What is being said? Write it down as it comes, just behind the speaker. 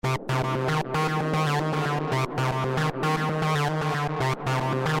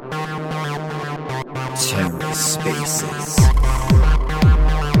TerraSpaces.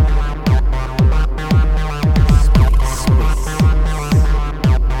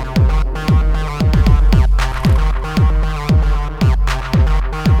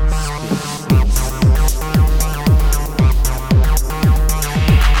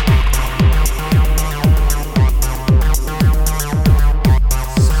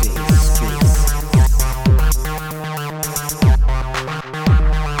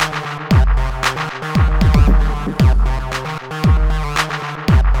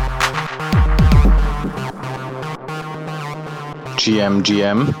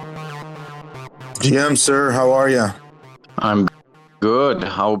 GM. GM, sir, how are you? I'm good.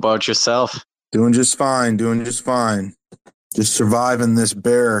 How about yourself? Doing just fine. Just surviving this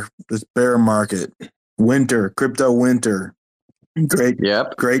bear market. Crypto winter.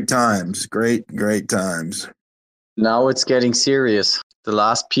 Great times. Great times. Now it's getting serious. The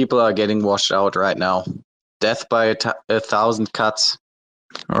last people are getting washed out right now. Death by 1,000 cuts.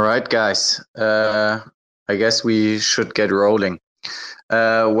 All right, guys. I guess we should get rolling.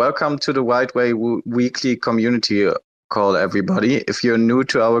 Welcome to the White Way weekly community call, everybody. If you're new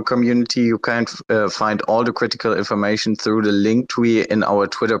to our community, you can find all the critical information through the link tree in our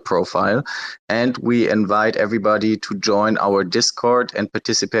Twitter profile. And we invite everybody to join our Discord and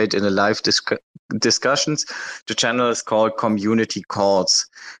participate in the live discussions. The channel is called Community Calls.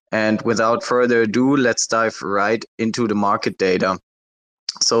 And without further ado, let's dive right into the market data.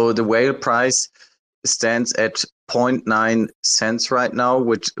 So the whale price stands at 0.9 cents right now,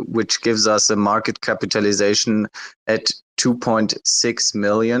 which gives us a market capitalization at 2.6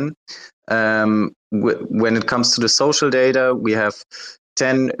 million. When it comes to the social data, we have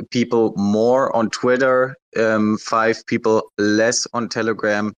 10 people more on Twitter, 5 people less on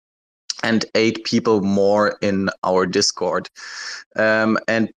Telegram, and 8 people more in our Discord.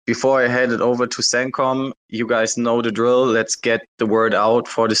 And before I hand it over to Sencom, you guys know the drill. Let's get the word out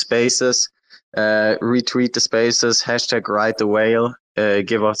for the spaces. Retweet the spaces, hashtag ride the whale,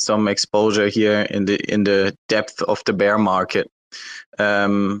 give us some exposure here in the depth of the bear market. I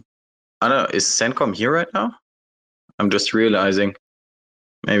don't know, is Sencom here right now? I'm just realizing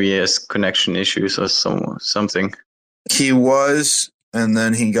maybe he has connection issues or something. He was, and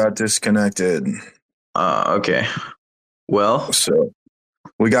then he got disconnected. Okay. Well, so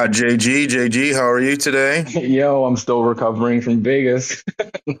we got JG. JG, how are you today? Yo, I'm still recovering from Vegas. I'm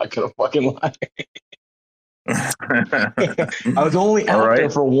not gonna fucking lie. I was only out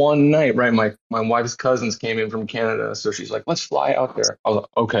there for one night, right? My wife's cousins came in from Canada, so she's like, "Let's fly out there." I was like,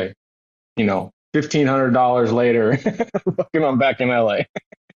 "Okay," $1,500 later, fucking, I'm back in LA.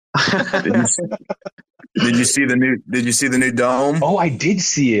 Did you see the new dome? Oh, I did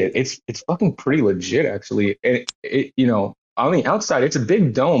see it. It's fucking pretty legit, actually. And it on the outside, it's a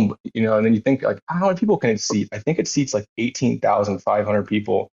big dome, and then you think, like, how many people can it seat? I think it seats like 18,500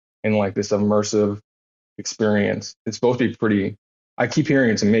 people in like this immersive experience. It's supposed to be pretty. I keep hearing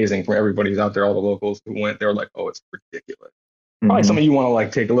it's amazing from everybody who's out there. All the locals who went, they're like, "Oh, it's ridiculous." Probably something you want to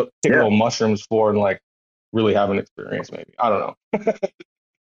like take a little mushrooms for and like really have an experience. Maybe, I don't know.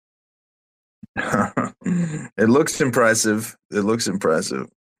 It looks impressive.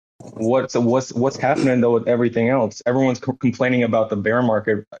 What's happening though with everything else? Everyone's complaining about the bear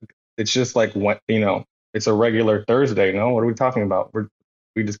market. It's just like it's a regular Thursday. No, what are we talking about?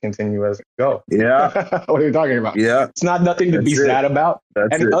 We just continue as it go. Yeah. What are you talking about? Yeah. It's not nothing to be sad about.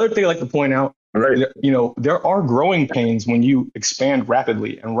 And the other thing I'd like to point out, right. There are growing pains when you expand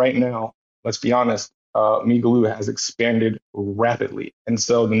rapidly. And right now, let's be honest, Migaloo has expanded rapidly. And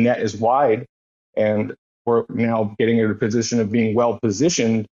so the net is wide, and we're now getting in a position of being well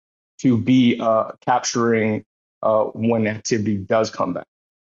positioned to be capturing when activity does come back.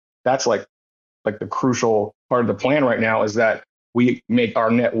 That's like the crucial part of the plan right now, is that we make our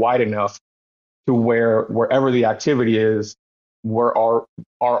net wide enough to where wherever the activity is, where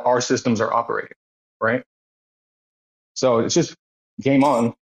our systems are operating, right? So it's just game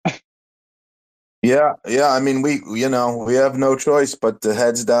on. Yeah. I mean, we have no choice but to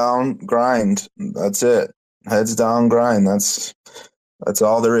heads down, grind. That's it. Heads down, grind. That's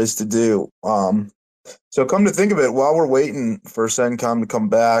all there is to do. So come to think of it, while we're waiting for Sencom to come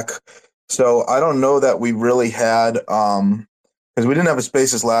back, so I don't know that we really had, because we didn't have a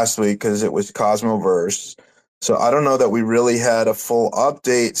Spaces last week because it was Cosmoverse. So I don't know that we really had a full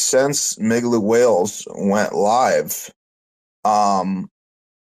update since Migaloo Whales went live.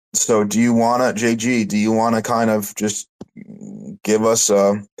 So JG, do you want to kind of just give us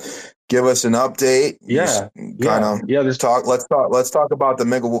a give us an update. Yeah, Kind of yeah. talk. Let's talk about the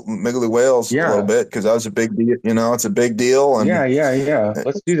Migaloo whales a little bit, because that was a big deal. It's a big deal. And yeah.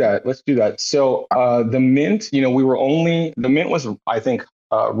 Let's do that. So the mint, the mint was, I think,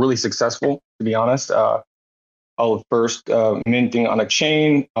 really successful, to be honest. First minting on a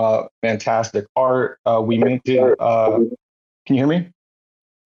chain, fantastic art. We minted. Can you hear me?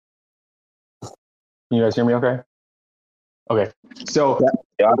 Can you guys hear me? Okay. So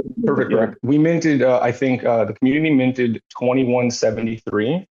yeah. Perfect. We minted. I think the community minted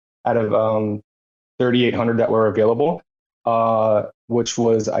 2173 out of 3,800 that were available, which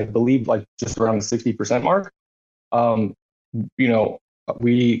was, I believe, like just around the 60% mark.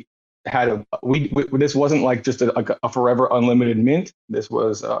 We had this wasn't like just a forever unlimited mint. This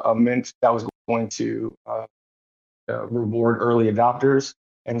was a mint that was going to reward early adopters.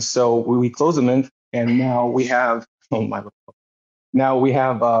 And so we closed the mint, and now we have, we're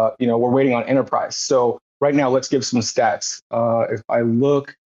waiting on enterprise. So right now, let's give some stats. If I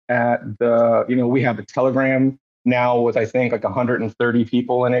look at we have a Telegram now with, I think, like 130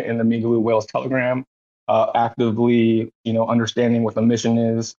 people in it, in the Migaloo Whales Telegram, actively, understanding what the mission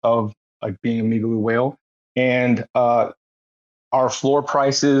is of like being a Migaloo whale. And our floor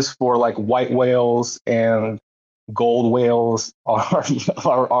prices for like white whales and gold whales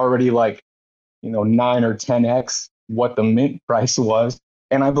are already like, 9 or 10x what the mint price was.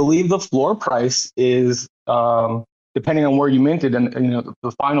 And I believe the floor price is, depending on where you minted, and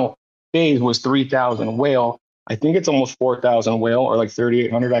the final phase was 3,000 whale. I think it's almost 4,000 whale, or like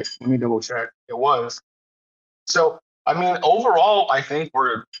 3,800. Let me double check. It was. So, I mean, overall, I think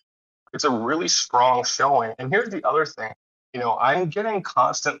it's a really strong showing. And here's the other thing. I'm getting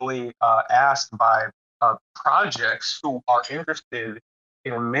constantly asked by projects who are interested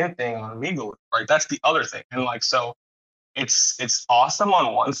in minting on Migaloo, right? That's the other thing. And like, so it's awesome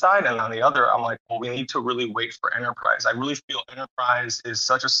on one side, and on the other, I'm like, well, we need to really wait for enterprise. I really feel enterprise is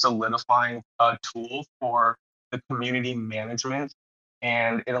such a solidifying tool for the community management,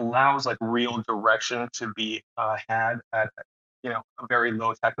 and it allows like real direction to be had at a very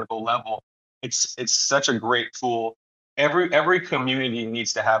low technical level. It's such a great tool. Every community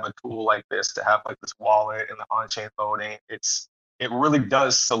needs to have a tool like this, to have like this wallet and the on-chain voting. It really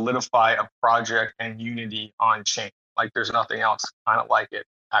does solidify a project and unity on chain. Like there's nothing else kind of like it,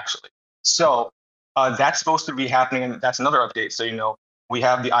 actually. So that's supposed to be happening, and that's another update. So we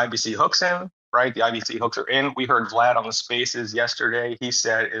have the IBC hooks in, right? The IBC hooks are in. We heard Vlad on the Spaces yesterday. He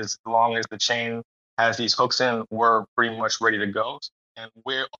said as long as the chain has these hooks in, we're pretty much ready to go. And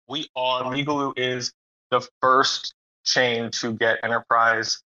Migaloo is the first chain to get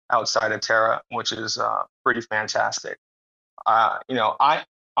enterprise outside of Terra, which is pretty fantastic. I'm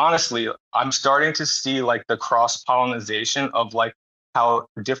starting to see like the cross-pollination of like how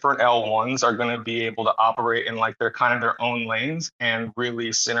different L1s are going to be able to operate in like their own lanes and really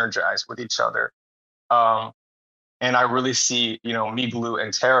synergize with each other. And I really see, Migaloo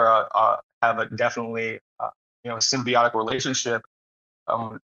and Terra have a definitely, symbiotic relationship.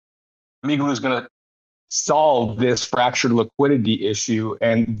 Migaloo is going to solve this fractured liquidity issue,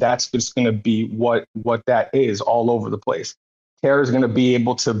 and that's just going to be what that is all over the place. Terra is going to be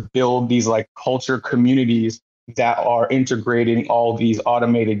able to build these like culture communities that are integrating all these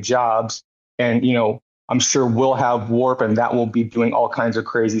automated jobs. And, I'm sure we'll have Warp, and that will be doing all kinds of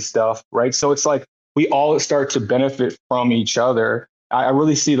crazy stuff, right? So it's like we all start to benefit from each other. I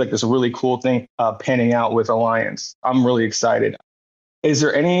really see like this really cool thing panning out with Alliance. I'm really excited. Is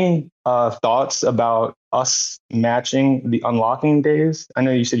there any thoughts about us matching the unlocking days? I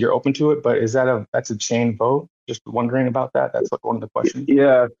know you said you're open to it, but that's a chain vote? Just wondering about that. That's like one of the questions.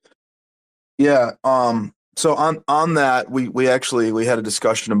 Yeah. So on that, we actually had a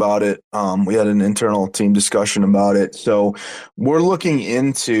discussion about it. We had an internal team discussion about it. So we're looking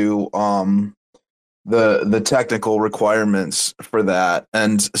into the technical requirements for that.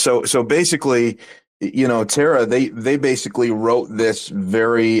 And so basically, Terra, they basically wrote this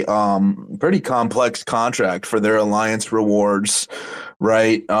very pretty complex contract for their Alliance rewards,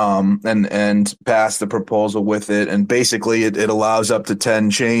 right? And passed the proposal with it. And basically it allows up to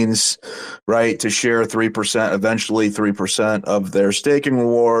 10 chains, right, to share 3%, eventually 3% of their staking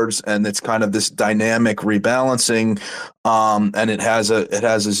rewards. And it's kind of this dynamic rebalancing. And it has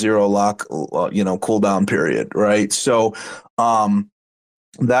a zero lock, cooldown period, right? So,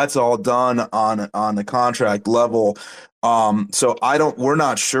 that's all done on the contract level. So we're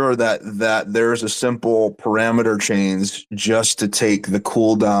not sure that there's a simple parameter change just to take the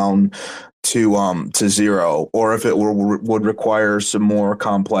cooldown to zero, or if it would require some more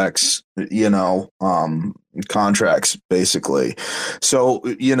complex, contracts, basically. So,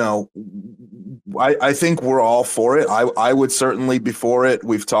 I think we're all for it. I would certainly be for it.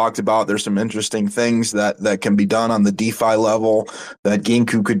 We've talked about there's some interesting things that can be done on the DeFi level that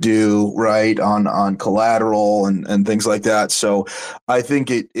Ginkgo could do, right, on collateral and things like that. So I think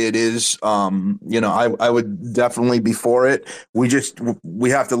it is, I would definitely be for it. We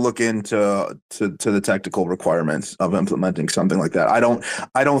have to look into the technical requirements of implementing something like that.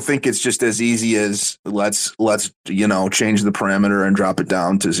 I don't think it's just as easy as let's change the parameter and drop it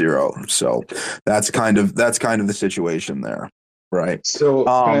down to 0. So that's kind of the situation there, right? So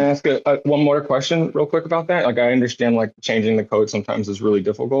can I ask one more question real quick about that? Like, I understand like changing the code sometimes is really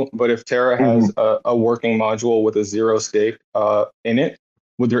difficult, but if Terra has a working module with a 0 stake in it,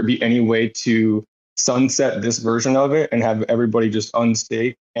 would there be any way to sunset this version of it and have everybody just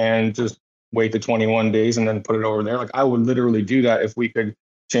unstake and just wait the 21 days and then put it over there? Like, I would literally do that if we could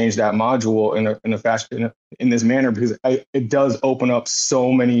change that module in a fashion in this manner, because it does open up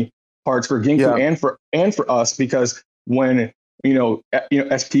so many parts for Ginkgo and for us, because when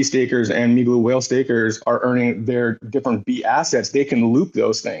SP stakers and Migloo whale stakers are earning their different B assets, they can loop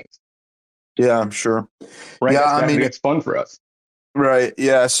those things. Yeah, sure. Right. Yeah, it's fun for us. Right.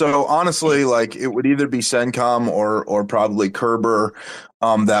 Yeah. So honestly, like, it would either be CenCom or probably Kerber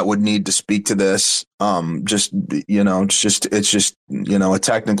that would need to speak to this. It's just a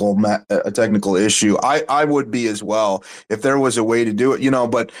technical issue. I would be as well if there was a way to do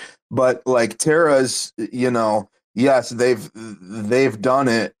it. But like Terra's, yes, they've done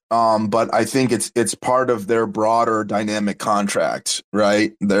it. But I think it's part of their broader dynamic contract,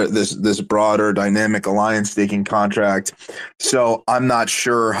 right? This broader dynamic alliance staking contract. So I'm not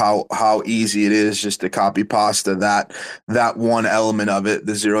sure how easy it is just to copy pasta that one element of it,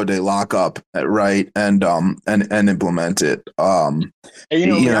 the 0-day lockup, right, and implement it. I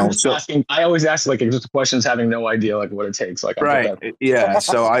always ask like just questions, having no idea like what it takes. Like, right, yeah.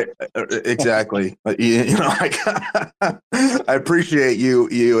 So I exactly. I appreciate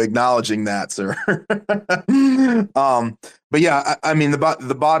you acknowledging that, sir. But yeah, I mean,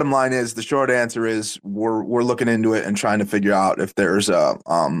 the bottom line is, the short answer is we're looking into it and trying to figure out if there's a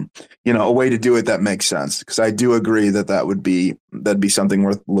way to do it that makes sense. Because I do agree that'd be something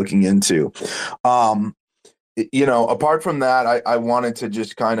worth looking into. Apart from that, I wanted to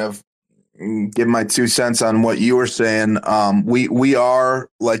just kind of give my 2 cents on what you were saying. We are,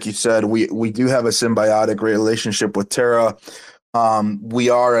 like you said, we do have a symbiotic relationship with Terra. We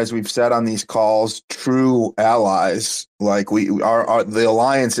are, as we've said on these calls, true allies. Like, the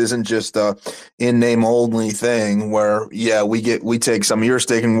alliance isn't just a in name only thing where, we take some of your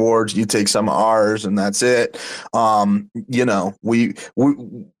staking rewards, you take some of ours, and that's it. We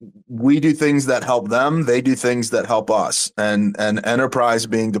do things that help them, they do things that help us, and Enterprise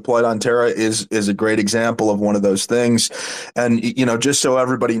being deployed on Terra is a great example of one of those things. And just so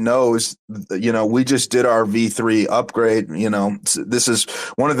everybody knows, we just did our V3 upgrade. This is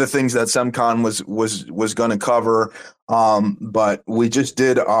one of the things that SemCon was going to cover. But we just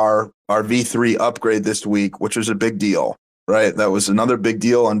did our V3 upgrade this week, which was a big deal, right? That was another big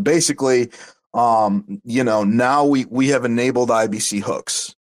deal. And basically, now we have enabled IBC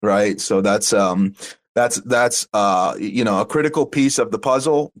hooks, right? So that's a critical piece of the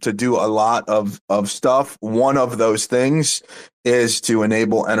puzzle to do a lot of stuff. One of those things is to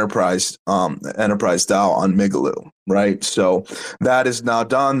enable Enterprise DAO on Migaloo, right? So that is now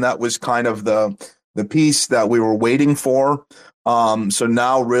done. That was kind of the piece that we were waiting for. So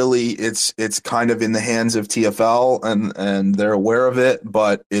now really it's kind of in the hands of TFL, and they're aware of it,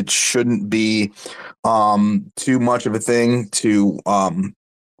 but it shouldn't be too much of a thing to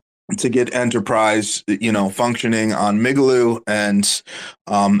get Enterprise, functioning on Migaloo, and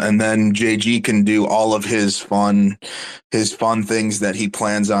then JG can do all of his fun things that he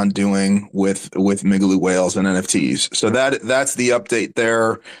plans on doing with Migaloo whales and NFTs. So that's the update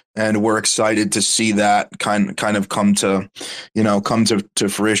there, and we're excited to see that kind of come to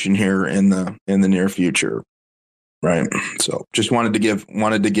fruition here in the near future, right? So just wanted to give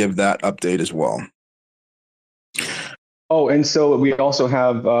that update as well. Oh, and so we also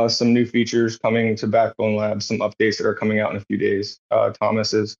have some new features coming to Backbone Labs, some updates that are coming out in a few days.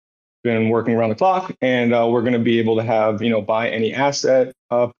 Thomas has been working around the clock, and we're going to be able to have, buy any asset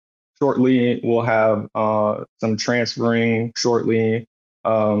up shortly. We'll have some transferring shortly.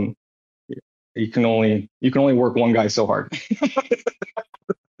 You can only work one guy so hard.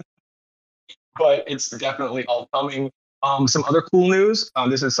 But it's definitely all coming. Some other cool news,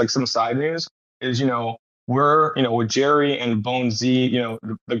 this is like some side news, is, we're, with Jerry and Bone Z,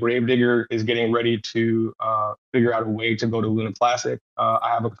 the Gravedigger is getting ready to figure out a way to go to Luna Classic. I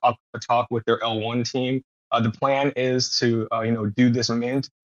have a talk with their L1 team, The plan is to do this mint,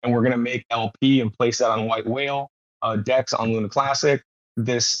 and we're going to make LP and place that on White Whale, DEX on Luna Classic.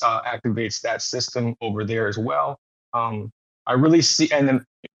 This activates that system over there as well. I really see, and then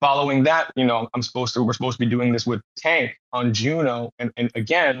following that, we're supposed to be doing this with Tank on Juno, and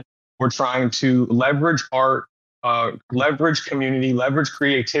again, we're trying to leverage art, leverage community, leverage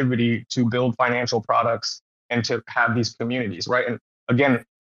creativity to build financial products and to have these communities, right? And again,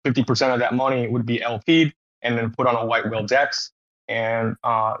 50% of that money would be LP'd and then put on a White Whale DEX, and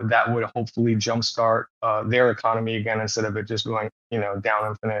that would hopefully jumpstart their economy again instead of it just going, down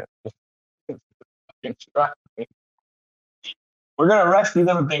infinite. We're gonna rescue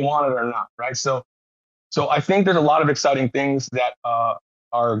them if they want it or not, right? So I think there's a lot of exciting things that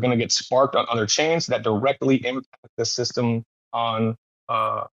are going to get sparked on other chains that directly impact the system on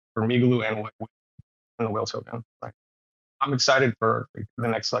for Migaloo and the Whale token. Right? I'm excited for the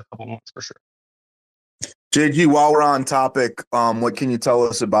next couple of months for sure. JG, while we're on topic, what can you tell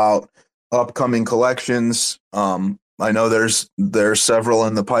us about upcoming collections? I know there's several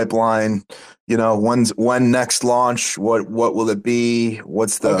in the pipeline. When next launch? What will it be?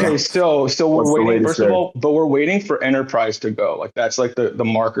 What's the okay? So we're waiting. First of all, but we're waiting for Enterprise to go. Like that's like the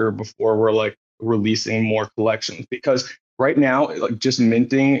marker before we're like releasing more collections, because right now like just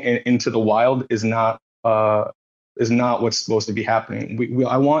minting into the wild is not what's supposed to be happening.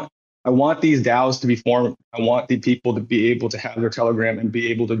 I want these DAOs to be formed. I want the people to be able to have their Telegram and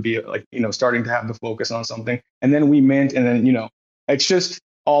be able to be like, starting to have the focus on something. And then we mint, and then, it's just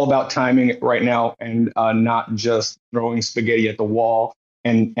all about timing right now, and not just throwing spaghetti at the wall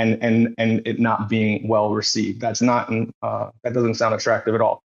and it not being well received. That's not, that doesn't sound attractive at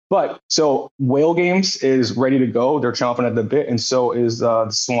all. But so Whale Games is ready to go. They're chomping at the bit. And so is the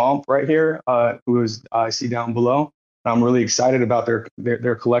Swamp right here, who is I see down below. I'm really excited about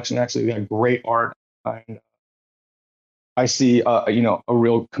their collection. Actually, they got great art, and I see a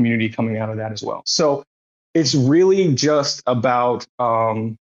real community coming out of that as well. So it's really just about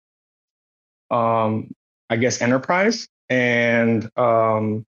I guess Enterprise and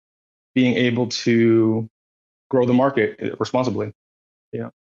being able to grow the market responsibly. Yeah.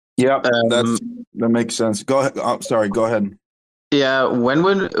 Yeah, that makes sense. Go ahead. I'm sorry. Go ahead. Yeah, when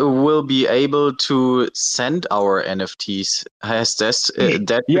we'll be able to send our NFTs? Has that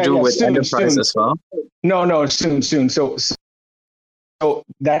to do with soon, Enterprise as well? No, soon. So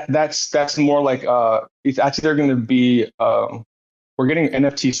that's more like it's actually going to be we're getting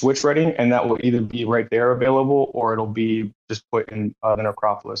NFT Switch ready, and that will either be right there available or it'll be just put in the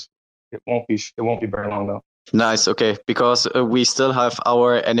Necropolis. It won't be very long though. Nice. Okay, because we still have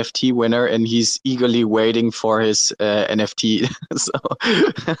our NFT winner, and he's eagerly waiting for his NFT. So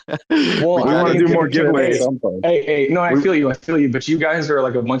we want to do more giveaways. Hey, no, I feel you. But you guys are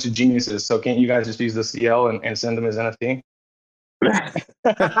like a bunch of geniuses. So can't you guys just use the CL and send them his NFT?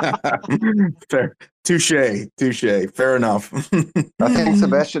 Fair. Touche. Fair enough. I think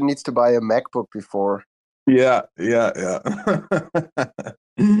Sebastian needs to buy a MacBook before. Yeah.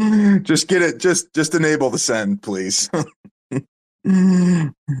 Just get it. Just enable the send, please. Yeah,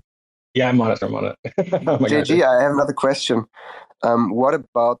 I'm on it. JG, I have another question. What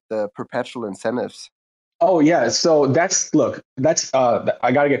about the perpetual incentives? Oh yeah, so that's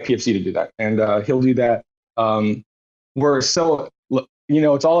I got to get PFC to do that, and he'll do that. It's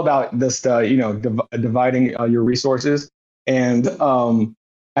all about this, dividing your resources, and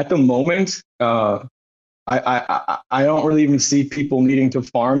at the moment, I don't really even see people needing to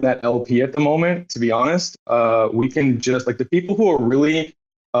farm that LP at the moment, to be honest. We can just like the people who are really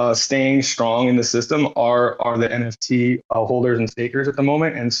staying strong in the system are the NFT holders and stakers at the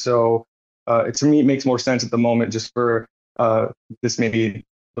moment. And so to me, it makes more sense at the moment just for this maybe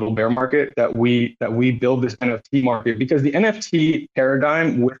little bear market that we build this NFT market, because the NFT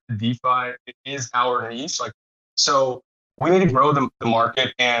paradigm with DeFi is our niche. Like, so we need to grow the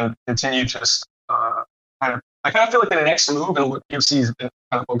market and continue to I kind of feel like the next move and what PFC has been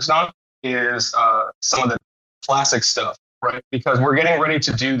kind of focused on is some of the classic stuff, right? Because we're getting ready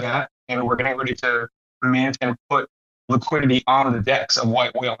to do that, and we're getting ready to mint and put liquidity on the DEX of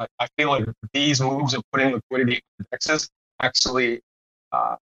White Whale. I feel like these moves of putting liquidity on the DEXs actually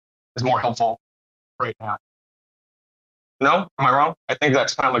is more helpful right now. No, am I wrong? I think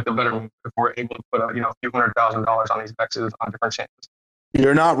that's kind of like the better move if we're able to put a few $100,000 on these DEXs on different chains.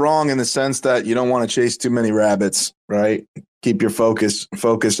 You're not wrong in the sense that you don't want to chase too many rabbits, right? Keep your focus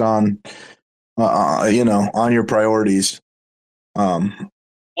on, on your priorities. Well,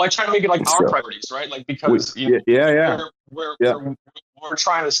 I try to make it like our priorities, right? Like, because we're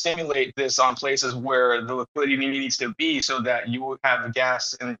trying to stimulate this on places where the liquidity needs to be so that you have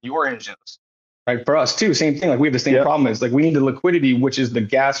gas in your engines. right? For us too, same thing. Like we have the same problem. Is like we need the liquidity, which is the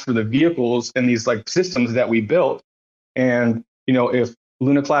gas for the vehicles and these like systems that we built. And if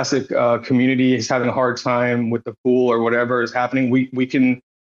Luna Classic community is having a hard time with the pool or whatever is happening, we can.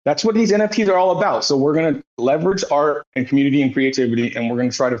 That's what these NFTs are all about. So we're going to leverage art and community and creativity, and we're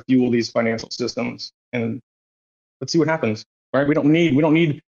going to try to fuel these financial systems. And let's see what happens. Right? We don't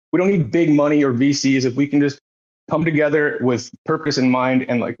need big money or VCs if we can just come together with purpose in mind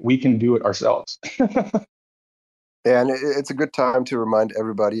and like we can do it ourselves. And it's a good time to remind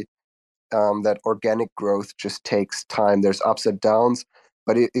everybody that organic growth just takes time. There's ups and downs,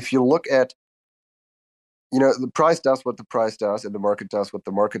 but if you look at, the price does what the price does and the market does what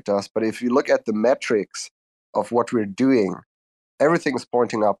the market does. But if you look at the metrics of what we're doing, everything is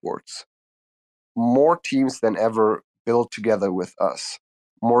pointing upwards. More teams than ever build together with us.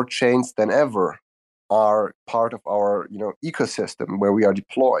 More chains than ever are part of our, ecosystem where we are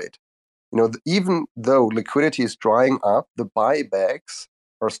deployed. Even though liquidity is drying up, the buybacks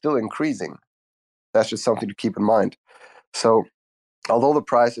are still increasing. That's just something to keep in mind. So, although the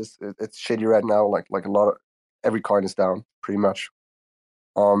price it's shitty right now, like every coin is down pretty much.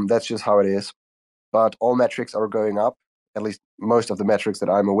 That's just how it is. But all metrics are going up. At least most of the metrics that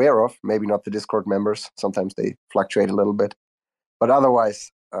I'm aware of. Maybe not the Discord members. Sometimes they fluctuate a little bit. But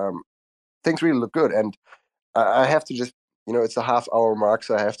otherwise, things really look good. And I have to just, it's a half-hour mark,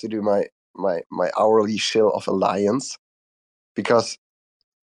 so I have to do my hourly shill of Alliance, because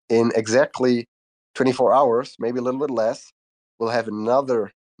in exactly 24 hours, maybe a little bit less, we'll have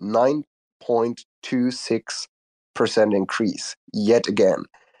another 9.26% increase yet again.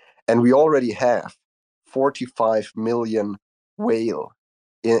 And we already have 45 million whale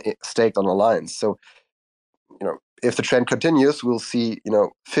staked on Alliance. So, if the trend continues, we'll see,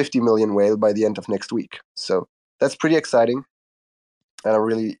 50 million whale by the end of next week. So that's pretty exciting. And I'm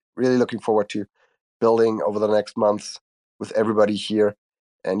really, really looking forward to building over the next months with everybody here.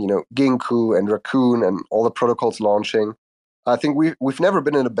 And, Ginkgo and Raccoon and all the protocols launching. I think we've never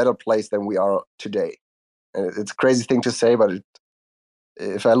been in a better place than we are today. And it's a crazy thing to say, but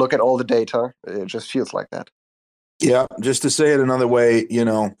if I look at all the data, it just feels like that. Yeah, just to say it another way,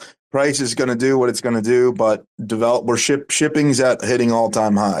 price is going to do what it's going to do, but shipping's at hitting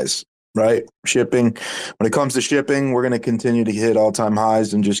all-time highs, right? Shipping, when it comes to shipping, we're going to continue to hit all-time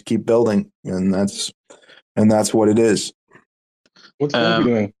highs and just keep building, and that's what it is. What's Ginkgo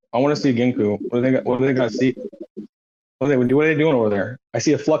doing? I want to see Ginkgo. What do they got? See, what are they doing over there? I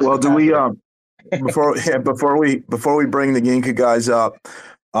see a flux. Well, do we before we bring the Ginkgo guys up?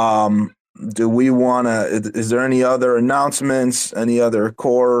 Do we want to? Is there any other announcements? Any other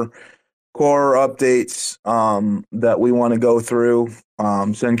core updates that we want to go through?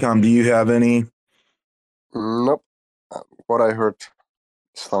 Sencom, do you have any? Nope. What I heard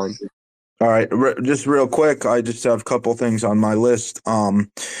is fine. All right, just real quick, I just have a couple things on my list.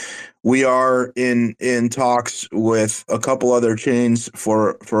 We are in talks with a couple other chains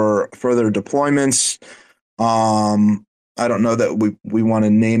for further deployments. I don't know that we want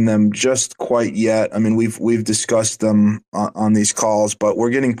to name them just quite yet. I mean, we've discussed them on these calls, but we're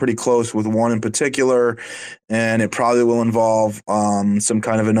getting pretty close with one in particular, and it probably will involve some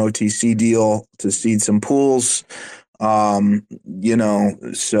kind of an OTC deal to seed some pools. So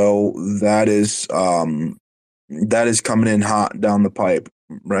that is coming in hot down the pipe,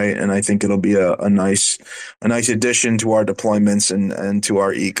 right? And I think it'll be a nice addition to our deployments and to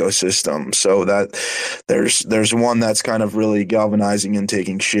our ecosystem. So that there's one that's kind of really galvanizing and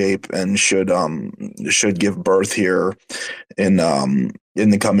taking shape and should give birth here in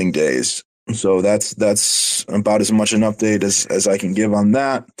the coming days. So that's about as much an update as I can give on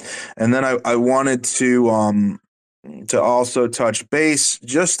that. And then I wanted to also touch base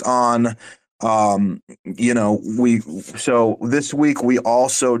just on so this week we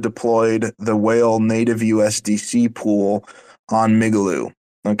also deployed the Whale native USDC pool on Migaloo.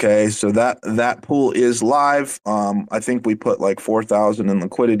 Okay, so that pool is live. I think we put like 4,000 in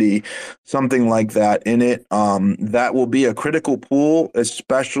liquidity, something like that in it. That will be a critical pool,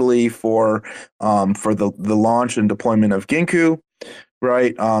 especially for the launch and deployment of Ginkgo.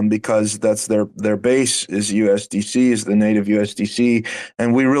 Right, because that's their base is USDC, is the native USDC,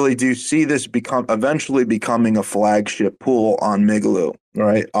 and we really do see this eventually becoming a flagship pool on Migaloo.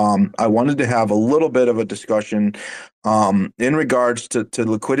 Right, I wanted to have a little bit of a discussion in regards to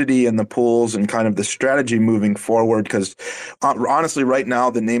liquidity in the pools and kind of the strategy moving forward, because honestly, right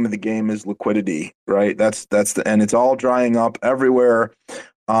now the name of the game is liquidity. Right, and it's all drying up everywhere.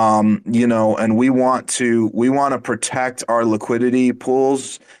 And we want to protect our liquidity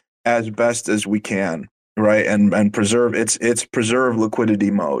pools as best as we can, right? And preserve it's preserve liquidity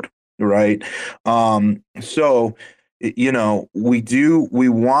mode, right? So, we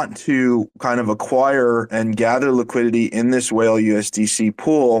want to kind of acquire and gather liquidity in this whale USDC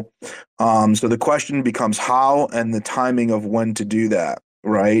pool. So the question becomes how and the timing of when to do that,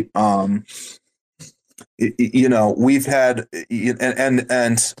 right? We've had,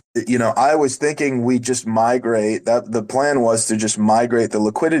 I was thinking we just migrate that. The plan was to just migrate the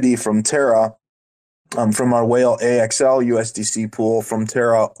liquidity from Terra, from our whale AXL USDC pool from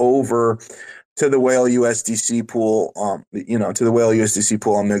Terra over to the whale USDC pool, to the whale USDC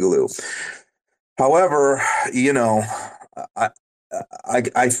pool on Migaloo. However,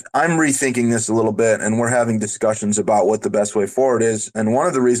 I'm rethinking this a little bit, and we're having discussions about what the best way forward is. And one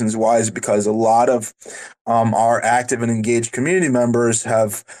of the reasons why is because a lot of our active and engaged community members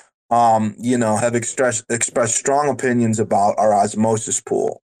have expressed strong opinions about our osmosis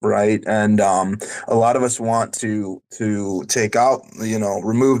pool, right? And a lot of us want to take out,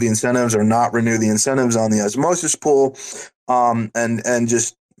 remove the incentives or not renew the incentives on the osmosis pool, and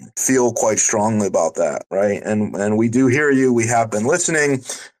just feel quite strongly about that, right? And we do hear you. We have been listening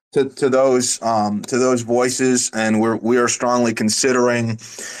to those voices, and we are strongly considering,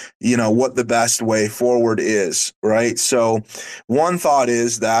 what the best way forward is, right? So one thought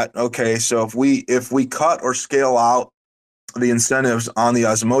is that, okay, so if we cut or scale out the incentives on the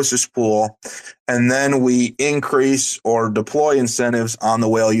osmosis pool, and then we increase or deploy incentives on the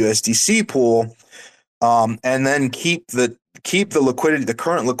whale USDC pool, and then keep the liquidity, the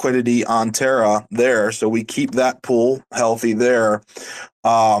current liquidity on Terra there. So we keep that pool healthy there.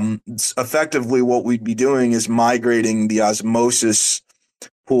 Effectively, what we'd be doing is migrating the osmosis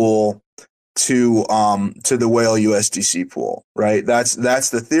pool to the whale USDC pool, right? That's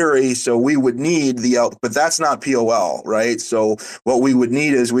the theory. So we would need but that's not POL, right? So what we would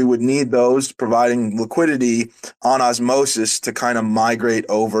need is those providing liquidity on osmosis to kind of migrate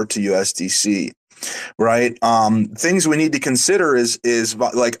over to USDC. Right. Things we need to consider is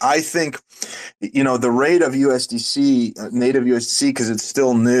like, I think, the rate of USDC, native USDC, because it's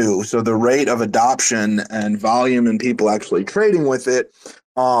still new. So the rate of adoption and volume and people actually trading with it,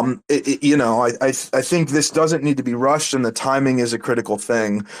 I think this doesn't need to be rushed, and the timing is a critical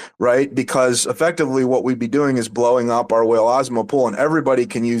thing, right? Because effectively what we'd be doing is blowing up our whale Osmo pool, and everybody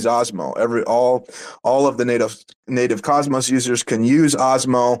can use Osmo. All of the native Cosmos users can use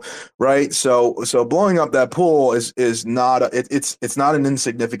Osmo, right? So blowing up that pool is not it's not an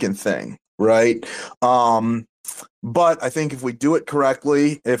insignificant thing, right? But I think if we do it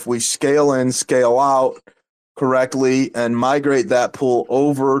correctly, if we scale in, scale out correctly, and migrate that pool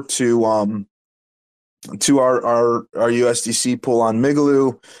over to our USDC pool on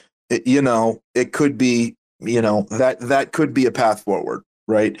Migaloo, it could be, that could be a path forward,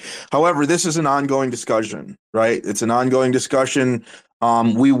 right? However, this is an ongoing discussion, right? It's an ongoing discussion.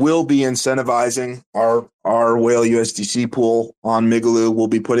 We will be incentivizing our whale USDC pool on Migaloo. We'll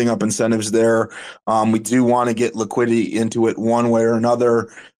be putting up incentives there. We do want to get liquidity into it one way or another.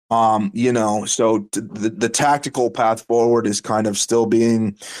 So the tactical path forward is kind of still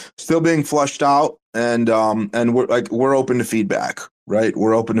being flushed out, and we're open to feedback, right?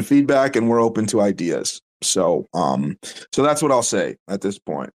 We're open to feedback, and we're open to ideas. So that's what I'll say at this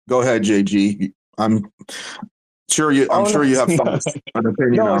point. Go ahead, JG. I'm sure you have an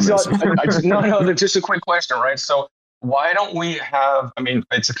opinion on this. No, just a quick question, right? So why don't we have,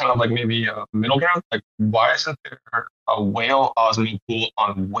 it's kind of like maybe a middle ground. Like, why isn't there a whale Osmo pool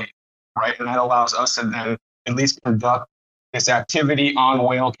on whale, right? And that allows us to then at least conduct this activity on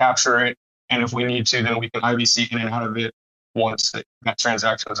whale, capture it. And if we need to, then we can IBC in and out of it once that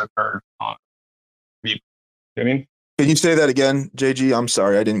transaction has occurred on Vivo. You know what I mean? Can you say that again, JG? I'm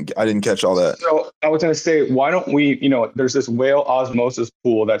sorry, I didn't catch all that. So I was going to say, why don't we, there's this whale osmosis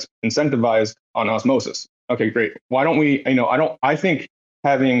pool that's incentivized on osmosis. Okay, great. Why don't we, I think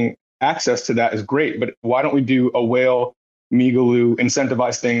having access to that is great, but why don't we do a whale Migaloo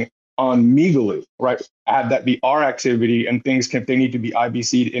incentivized thing on Migaloo, right? Have that be our activity, and things if they need to be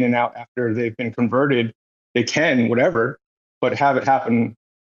IBC'd in and out after they've been converted, they can, whatever, but have it happen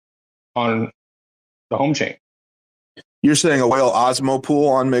on the home chain. You're saying a whale Osmo pool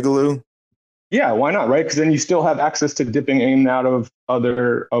on Migaloo? Yeah, why not, right? Because then you still have access to dipping in and out of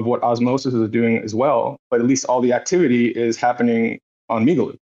what Osmosis is doing as well, but at least all the activity is happening on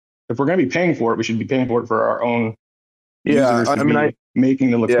Migaloo. If we're going to be paying for it, we should be paying for it for our own users.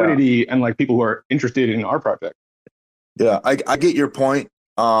 Making the liquidity and like people who are interested in our project. Yeah, I get your point.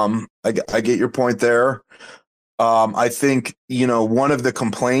 I get your point there. I think one of the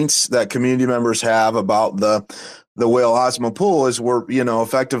complaints that community members have about the the whale Osmo pool is we're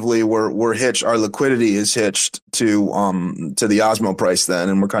effectively we're hitched. Our liquidity is hitched to the Osmo price then,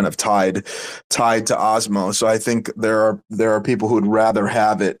 and we're kind of tied to Osmo. So I think there are people who would rather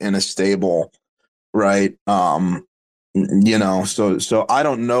have it in a stable, right? So I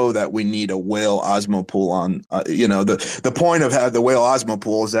don't know that we need a whale Osmo pool on, the point of having the whale Osmo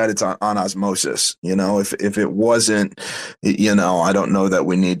pool is that it's on osmosis. If it wasn't, I don't know that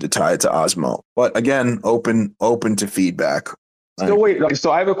we need to tie it to Osmo. But again, open to feedback. So wait,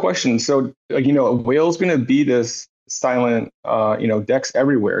 so I have a question. So a whale's going to be this silent, DEX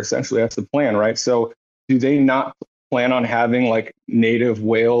everywhere. Essentially, that's the plan, right? So do they not plan on having like native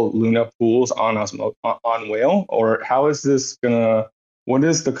whale Luna pools on whale, or how is this gonna? What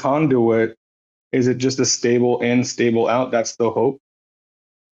is the conduit? Is it just a stable in, stable out? That's the hope.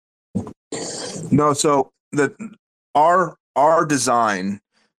 No, so our design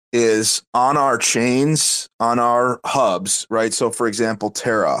is on our chains, on our hubs, right? So for example,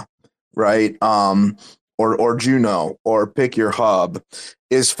 Terra, right? Or Juno, or pick your hub,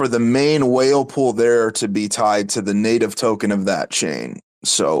 is for the main whale pool there to be tied to the native token of that chain.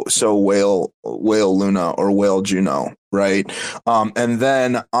 So whale Luna or whale Juno, right? And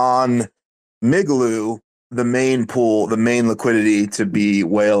then on Migaloo, the main pool, the main liquidity to be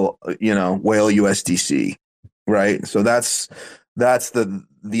whale USDC, right? So that's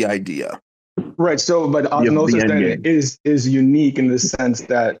the idea. Right. So, but osmosis then is unique in the sense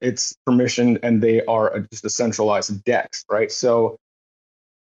that it's permissioned and they are just a centralized DEX, right? So,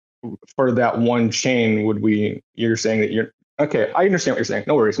 for that one chain, you're saying that you're okay? I understand what you're saying.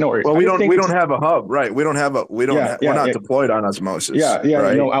 No worries. Well, we don't have a hub, right? We're not deployed on osmosis. Yeah.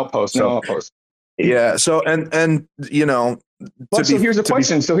 Right? No outpost. Yeah. So and here's a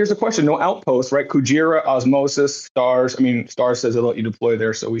question. No outpost, right? Kujira, Osmosis, Stars. I mean, Stars says they'll let you deploy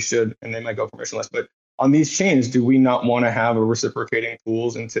there, so we should, and they might go permissionless. But on these chains, do we not want to have a reciprocating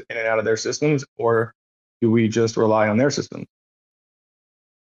pools in and out of their systems, or do we just rely on their system?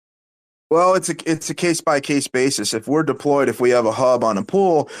 Well, it's a case by case basis. If we're deployed, if we have a hub on a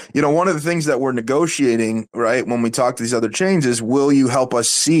pool, one of the things that we're negotiating, right, when we talk to these other chains is, will you help us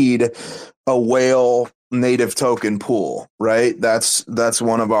seed a whale native token pool, right? That's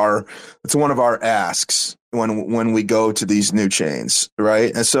one of our asks when we go to these new chains,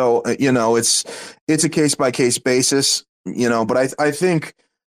 right? And so it's a case by case basis, but I think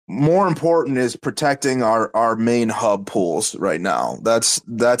more important is protecting our main hub pools right now. That's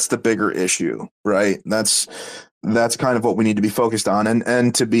the bigger issue, right? That's kind of what we need to be focused on.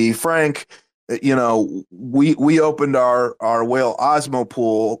 And to be frank, we opened our whale Osmo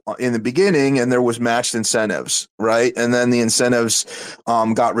pool in the beginning, and there was matched incentives, right? And then the incentives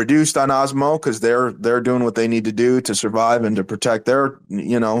got reduced on Osmo because they're doing what they need to do to survive and to protect their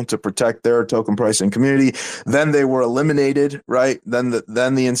token price and community. Then they were eliminated, right? Then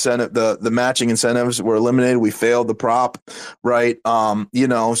the incentive, the matching incentives were eliminated. We failed the prop, right?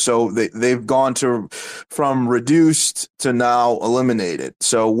 So they've gone from reduced to now eliminated.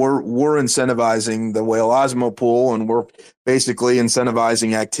 So we're incentivizing the whale Osmo pool, and we're basically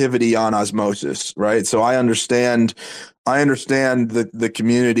incentivizing activity on osmosis, right? So I understand the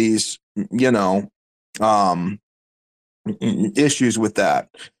community's issues with that.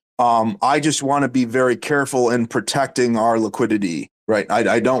 I just want to be very careful in protecting our liquidity, right?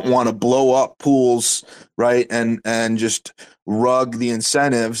 I don't want to blow up pools, right, and just rug the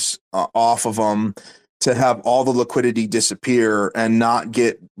incentives off of them to have all the liquidity disappear and not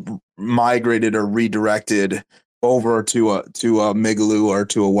get migrated or redirected over to a Migaloo or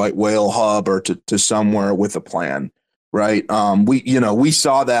to a white whale hub or to somewhere with a plan, right? We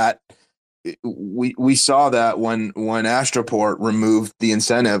saw that. We saw that when Astroport removed the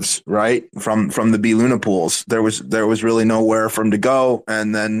incentives, right, from the B Luna pools. There was really nowhere for them to go,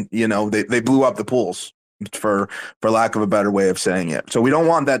 and then they blew up the pools, for lack of a better way of saying it. So we don't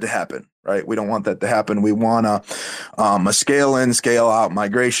want that to happen, right? We don't want that to happen. We want a scale in, scale out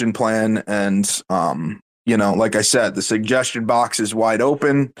migration plan, and like I said, the suggestion box is wide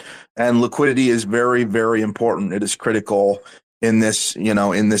open, and liquidity is very, very important. It is critical in this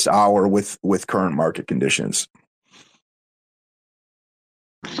hour with current market conditions.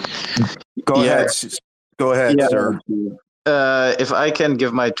 Go ahead, sir. If I can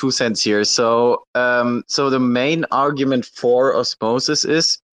give my 2 cents here. So the main argument for osmosis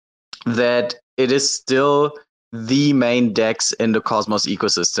is that it is still the main DEX in the Cosmos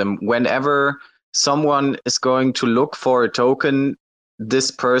ecosystem. Whenever someone is going to look for a token, this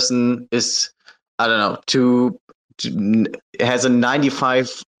person is, I don't know, has a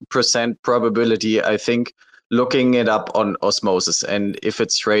 95% probability, I think, looking it up on Osmosis and if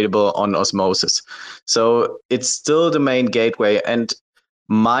it's tradable on Osmosis. So it's still the main gateway. And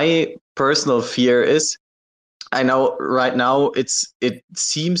my personal fear is, I know right now it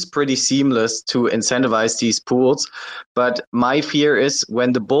seems pretty seamless to incentivize these pools, but my fear is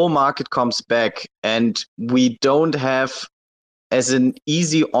when the bull market comes back and we don't have as an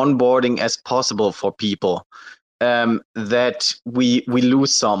easy onboarding as possible for people, that we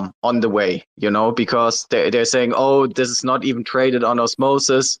lose some on the way, because they're saying, oh, this is not even traded on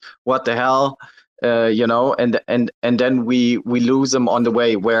Osmosis. What the hell? And then we lose them on the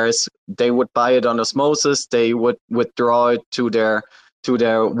way. Whereas they would buy it on Osmosis, they would withdraw it to their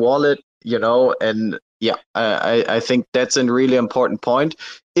wallet, and yeah, I think that's a really important point.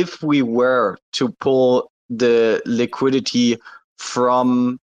 If we were to pull the liquidity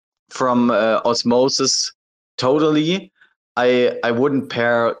from Osmosis totally, I wouldn't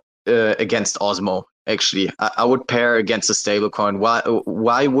pair against Osmo. Actually, I would pair against a stablecoin.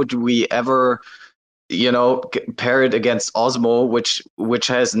 Why would we ever pair it against Osmo, which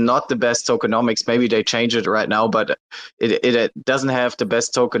has not the best tokenomics? Maybe they change it right now, but it doesn't have the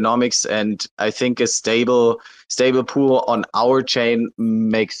best tokenomics, and I think a stable pool on our chain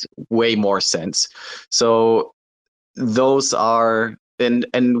makes way more sense. So those are,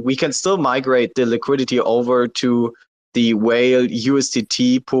 and we can still migrate the liquidity over to the Whale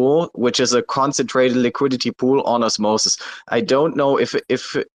USDT pool, which is a concentrated liquidity pool on Osmosis. I don't know if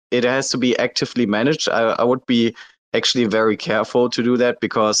it has to be actively managed. I would be actually very careful to do that,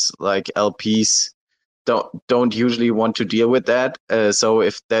 because like LPs don't usually want to deal with that. So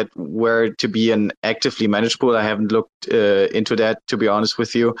if that were to be an actively managed pool, I haven't looked into that, to be honest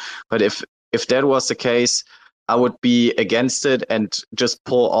with you. But if that was the case, I would be against it and just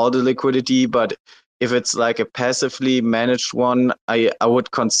pull all the liquidity. But if it's like a passively managed one, I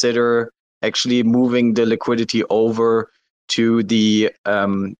would consider actually moving the liquidity over to the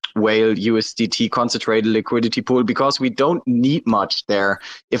Whale USDT concentrated liquidity pool, because we don't need much there.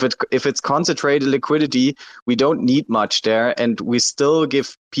 If it's concentrated liquidity, we don't need much there, and we still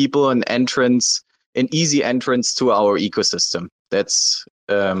give people an easy entrance to our ecosystem. That's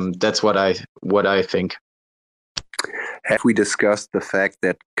what I think. Have we discussed the fact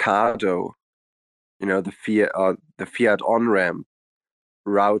that Cardo, the fiat on-ramp,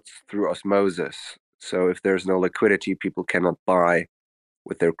 routes through Osmosis? So if there's no liquidity, people cannot buy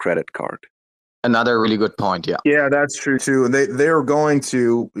with their credit card. Another really good point, yeah. Yeah, that's true too. And they're going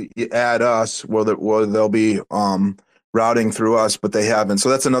to add us, where they'll be routing through us, but they haven't. So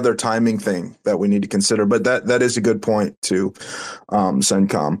that's another timing thing that we need to consider. But that is a good point too,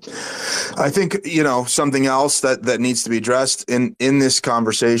 Sencom. I think something else that needs to be addressed in this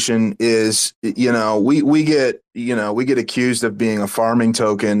conversation is we get accused of being a farming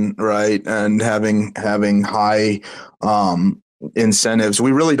token, right, and having high incentives.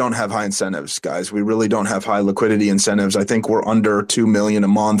 We really don't have high incentives, guys. We really don't have high liquidity incentives. I think we're under 2 million a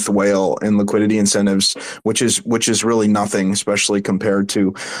month Whale in liquidity incentives, which is really nothing, especially compared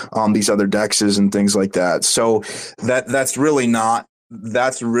to these other dexes and things like that. So that's really not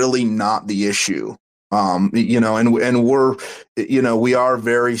the issue. And we're, we are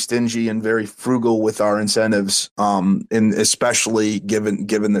very stingy and very frugal with our incentives, especially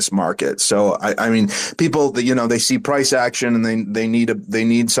given this market. So I mean, people, they see price action and they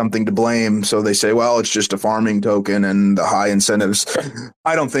need something to blame. So they say, well, it's just a farming token and the high incentives.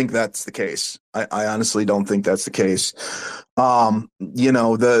 I don't think that's the case. I honestly don't think that's the case. The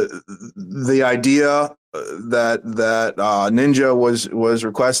idea that Ninja was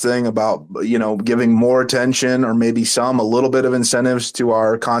requesting about giving more attention, or maybe a little bit of incentives to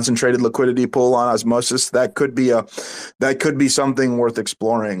our concentrated liquidity pool on Osmosis, that could be something worth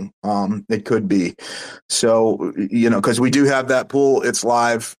exploring. It could be. So because we do have that pool, it's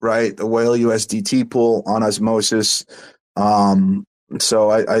live, right? The Whale USDT pool on Osmosis.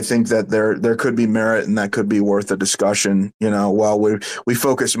 So I think that there could be merit, and that could be worth a discussion. While we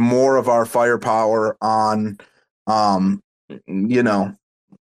focus more of our firepower on our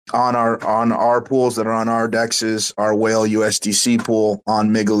pools that are on our dexes, our Whale USDC pool on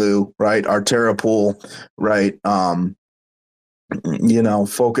Migaloo, right? Our Terra pool, right?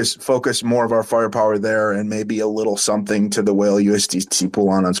 Focus more of our firepower there, and maybe a little something to the Whale USDT pool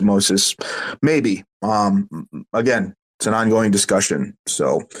on Osmosis, maybe. Again, it's an ongoing discussion.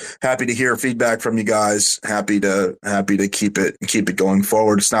 So happy to hear feedback from you guys. Happy to keep it going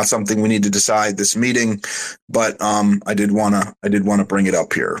forward. It's not something we need to decide this meeting, but I did want to bring it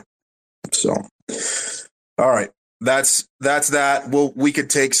up here. So, all right, that's that. We could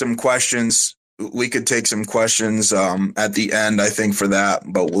take some questions we could take some questions at the end, I think, for that.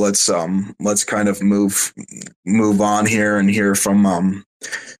 But let's kind of move on here and hear from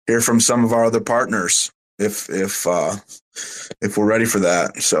some of our other partners if we're ready for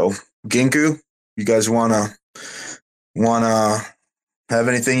that. So Ginku, you guys wanna have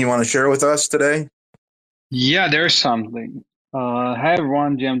anything you want to share with us today? Yeah, there's something. Hi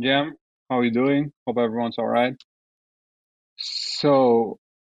everyone, Jam. How are you doing? Hope everyone's all right. So,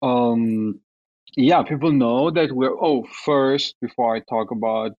 yeah, people know that first, before I talk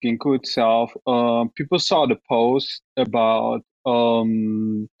about Ginkgo itself, people saw the post about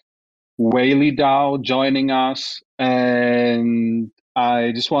Whaley DAO joining us, and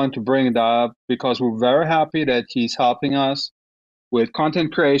I just wanted to bring it up because we're very happy that he's helping us with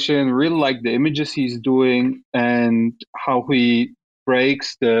content creation. Really like the images he's doing and how he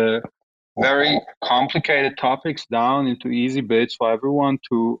breaks the very complicated topics down into easy bits for everyone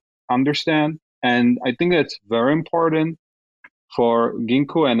to understand. And I think that's very important for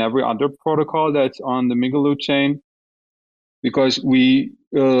Ginkgo and every other protocol that's on the Migaloo chain, because we,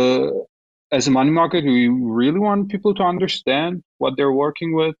 as a money market, we really want people to understand what they're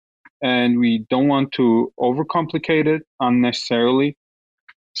working with, and we don't want to overcomplicate it unnecessarily.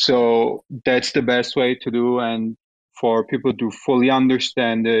 So that's the best way to do, and for people to fully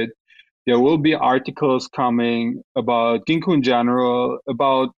understand it. There will be articles coming about Ginkgo in general,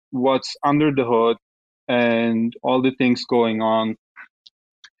 about what's under the hood and all the things going on,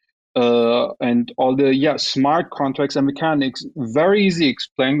 and all the smart contracts and mechanics. Very easy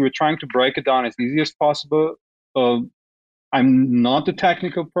explained. We're trying to break it down as easy as possible. I'm not a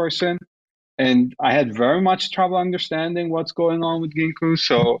technical person, and I had very much trouble understanding what's going on with Ginkgo,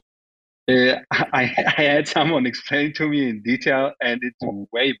 so I had someone explain to me in detail, and it's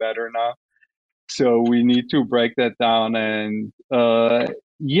way better now. So we need to break that down, and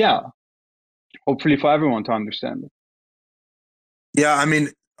hopefully for everyone to understand it. Yeah, I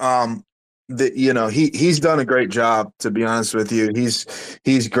mean, he's done a great job. To be honest with you, he's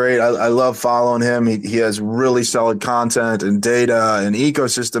great. I love following him. He has really solid content and data and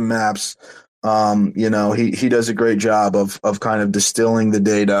ecosystem maps. He does a great job of kind of distilling the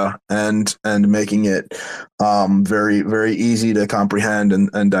data and making it very, very easy to comprehend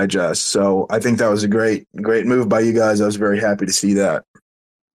and digest. So I think that was a great move by you guys. I was very happy to see that.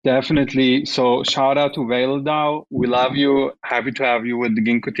 Definitely. So shout out to Whaley DAO. We love you. Happy to have you with the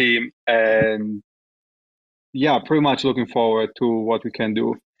Ginkgo team. And yeah, pretty much looking forward to what we can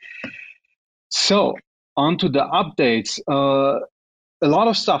do. So on to the updates. A lot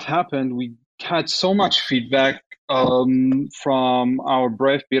of stuff happened. We had so much feedback from our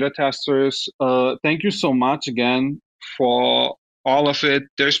brave beta testers. Thank you so much again for all of it.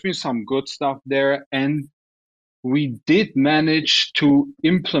 There's been some good stuff there, and we did manage to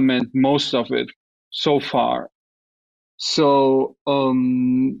implement most of it so far. So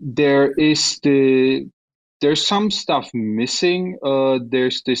there's some stuff missing.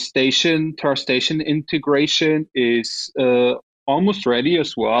 There's the Terra Station integration is almost ready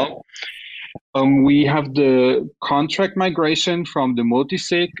as well. We have the contract migration from the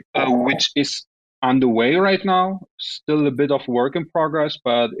multisig, which is underway right now. Still a bit of work in progress,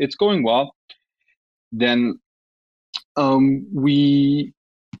 but it's going well. Then we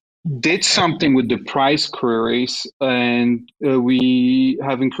did something with the price queries, and we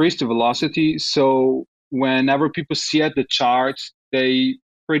have increased the velocity. So whenever people see at the charts, they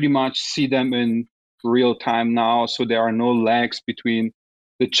pretty much see them in real time now. So there are no lags between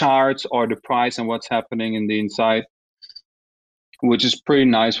the charts or the price and what's happening in the inside, which is pretty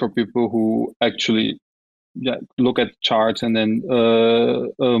nice for people who actually look at the charts and then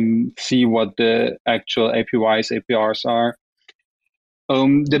see what the actual APYs, APRs are.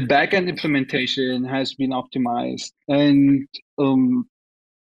 The backend implementation has been optimized, and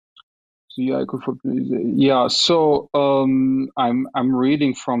so I'm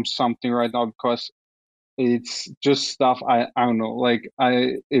reading from something right now because it's just stuff I don't know.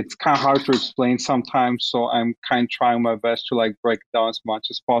 It's kind of hard to explain sometimes, so I'm kind of trying my best to break it down as much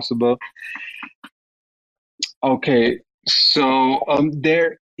as possible. Okay, so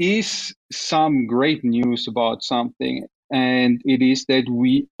there is some great news about something, and it is that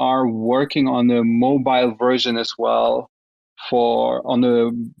we are working on a mobile version as well, on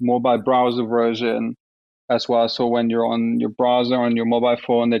the mobile browser version as well. So when you're on your browser on your mobile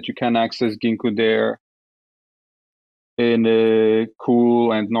phone, that you can access Ginkgo there in a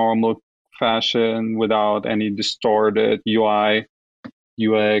cool and normal fashion without any distorted UI,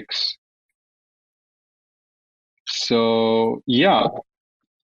 UX. So yeah,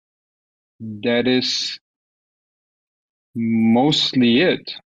 that is mostly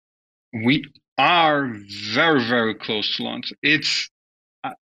it. are very, very close to launch.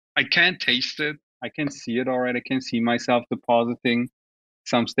 I can't taste it. I can see it already. I can see myself depositing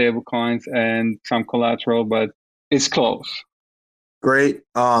some stable coins and some collateral, but it's close. Great.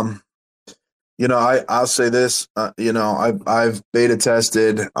 I'll say this. I've beta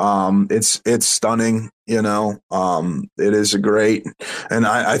tested. It's stunning. It is a great, and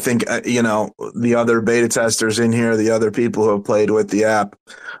I think the other beta testers in here, the other people who have played with the app,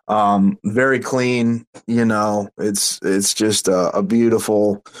 very clean. It's just a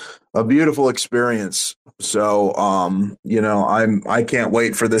beautiful experience. So I can't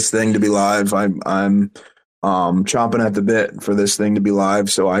wait for this thing to be live. I'm chomping at the bit for this thing to be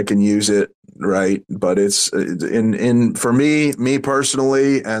live so I can use it. Right. But it's for me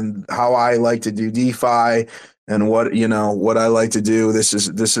personally, and how I like to do DeFi and what I like to do. This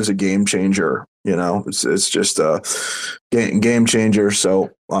is a game changer. It's just a game changer. So,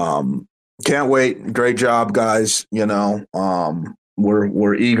 can't wait. Great job, guys. We're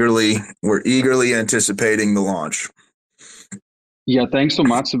eagerly anticipating the launch. Yeah, thanks so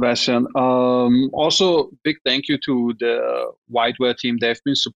much, Sebastian. Also, big thank you to the Whiteware team. They've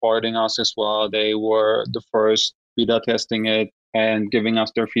been supporting us as well. They were the first beta testing it and giving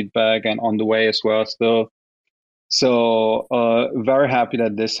us their feedback, and on the way as well still. So very happy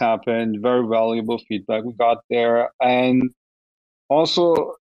that this happened. Very valuable feedback we got there. And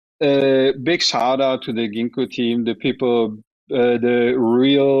also a big shout out to the Ginkgo team, the people, the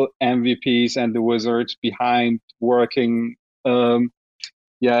real MVPs and the wizards behind working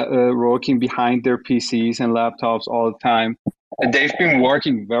working behind their PCs and laptops all the time. And they've been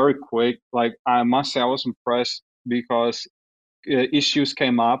working very quick. Like, I must say, I was impressed because issues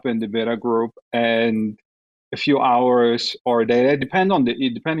came up in the beta group, and a few hours or depending on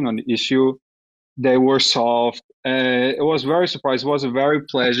the issue, they were solved. It was very surprising. It was a very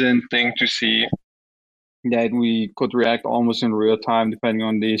pleasant thing to see that we could react almost in real time depending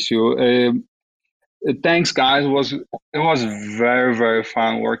on the issue. Thanks, guys. It was very, very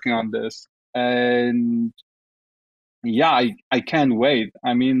fun working on this, and yeah, I can't wait.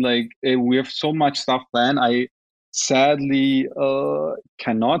 I mean, like, we have so much stuff planned. I sadly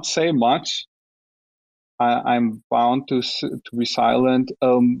cannot say much. I'm bound to be silent.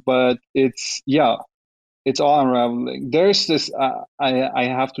 But it's all unraveling. There's this. I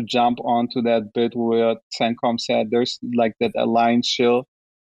have to jump onto that bit where Sencom said there's like that alliance shield.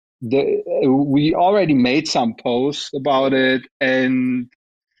 We already made some posts about it, and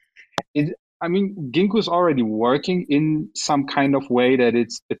Ginkgo's already working in some kind of way that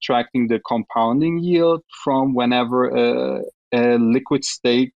it's attracting the compounding yield from whenever a liquid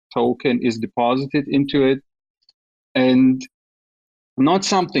stake token is deposited into it, and not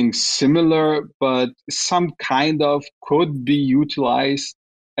something similar, but some kind of could be utilized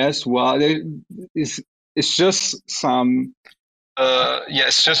as well. It's just some.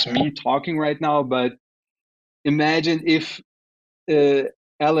 It's just me talking right now, but imagine if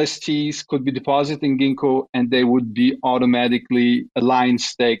LSTs could be deposited in Ginkgo and they would be automatically alliance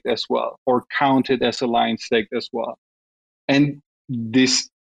staked as well, or counted as alliance staked as well. And this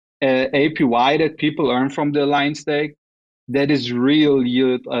APY that people earn from the alliance stake, that is real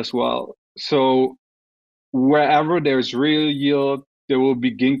yield as well. So wherever there's real yield, there will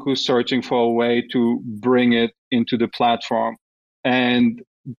be Ginkgo searching for a way to bring it into the platform. And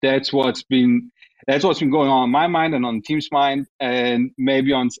that's what's been going on in my mind and on the team's mind, and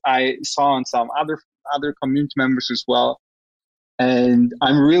maybe I saw on some other community members as well. And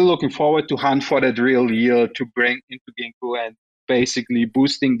I'm really looking forward to hunt for that real yield to bring into Ginkgo and basically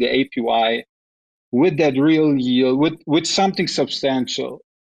boosting the APY with that real yield, with something substantial.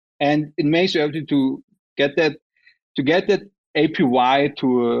 And it makes you able to get that APY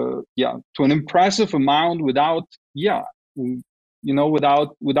to an impressive amount without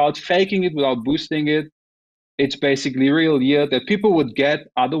faking it, without boosting it. It's basically real yield that people would get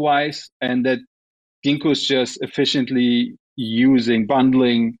otherwise, and that Ginkgo is just efficiently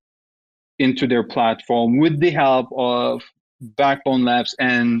bundling into their platform with the help of Backbone Labs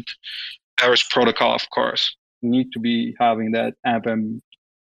and Eris Protocol, of course. You need to be having that AMP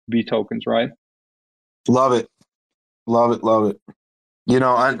B tokens, right? Love it. Like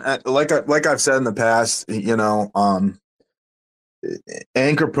I've said in the past,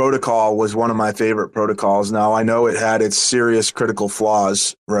 Anchor Protocol was one of my favorite protocols. Now, I know it had its serious critical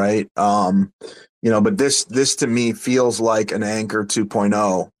flaws, right? But this to me feels like an Anchor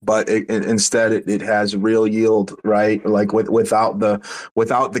 2.0, but instead it has real yield, right? Like without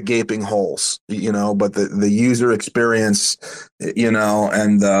the gaping holes, but the user experience,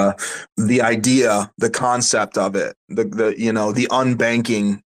 and the idea, the concept of it, the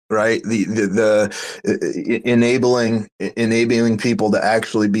unbanking right? The enabling people to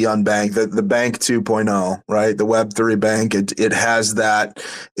actually be unbanked. The bank 2.0, right? The Web3 bank. It has that.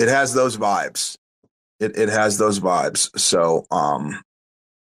 It has those vibes. It has those vibes. So,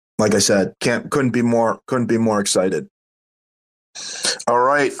 like I said, couldn't be more excited. All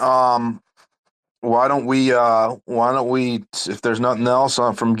right. Why don't we, if there's nothing else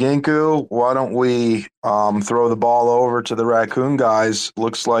from Ginkgo, why don't we throw the ball over to the Raccoon guys?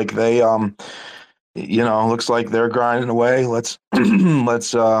 Looks like they, looks like they're grinding away. Let's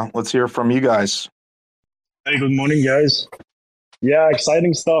let's hear from you guys. Hey, good morning, guys. Yeah,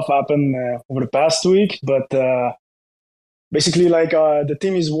 exciting stuff happened over the past week, but basically, like the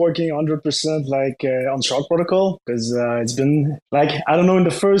team is working 100% on Shark Protocol because it's been like I don't know in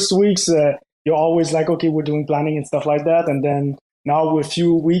the first weeks you're always like okay we're doing planning and stuff like that, and then now we're a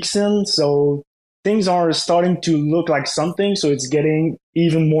few weeks in, so things are starting to look like something, so it's getting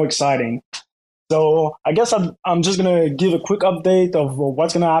even more exciting. So I guess I'm just gonna give a quick update of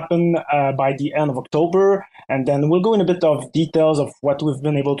what's gonna happen by the end of October, and then we'll go in a bit of details of what we've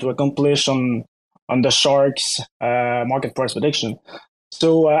been able to accomplish on the Sharks market price prediction.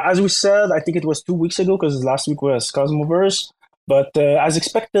 So as we said, I think it was 2 weeks ago because last week was Cosmoverse. But as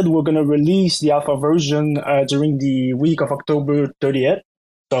expected, we're going to release the alpha version during the week of October 30th.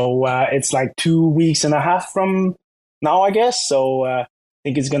 So it's like 2.5 weeks from now, I guess. So I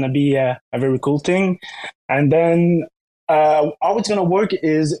think it's going to be a very cool thing. And then how it's going to work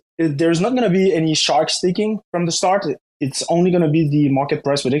is there's not going to be any shark staking from the start. It's only going to be the market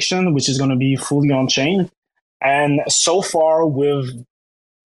price prediction, which is going to be fully on chain. And so far, we've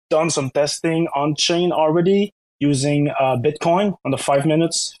done some testing on chain already using Bitcoin on the 5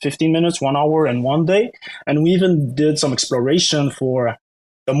 minutes, 15 minutes, 1 hour, and 1 day. And we even did some exploration for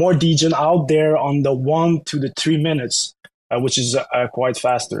the more degen out there on the 1 to the 3 minutes, which is quite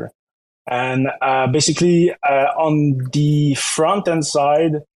faster. And basically, on the front end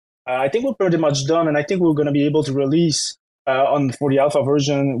side, I think we're pretty much done, and I think we're going to be able to release for the alpha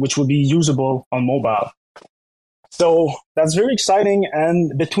version, which will be usable on mobile. So that's very exciting.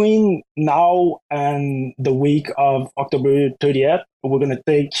 And between now and the week of October 30th, we're going to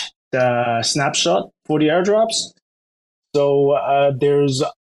take the snapshot for the airdrops. So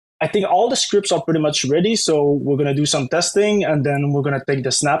I think all the scripts are pretty much ready. So we're going to do some testing and then we're going to take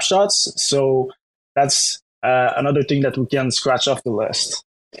the snapshots. So that's another thing that we can scratch off the list.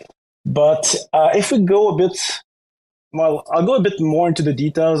 But if we go a bit, well, I'll go a bit more into the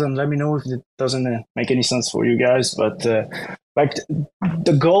details and let me know if it doesn't make any sense for you guys. But like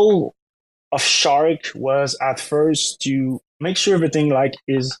the goal of Shark was at first to make sure everything like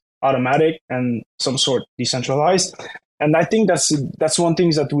is automatic and some sort decentralized. And I think that's one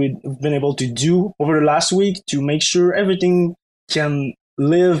thing that we've been able to do over the last week to make sure everything can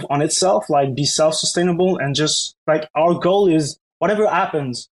live on itself, like be self-sustainable, and just like our goal is whatever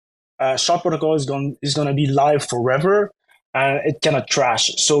happens, Shark Protocol is going to be live forever, and it cannot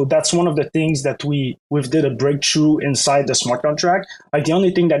crash. So that's one of the things that we've did a breakthrough inside the smart contract. Like the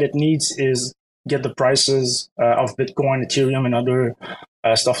only thing that it needs is get the prices of Bitcoin, Ethereum, and other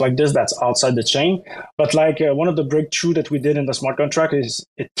stuff like this that's outside the chain. But like one of the breakthrough that we did in the smart contract is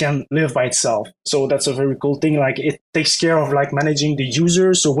it can live by itself. So that's a very cool thing. Like it takes care of like managing the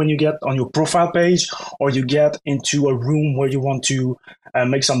users. So when you get on your profile page or you get into a room where you want to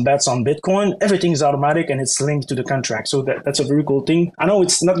make some bets on Bitcoin, everything is automatic and it's linked to the contract. So that's a very cool thing. I know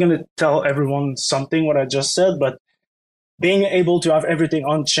it's not going to tell everyone something what I just said, but being able to have everything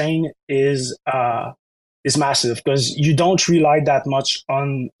on chain is massive because you don't rely that much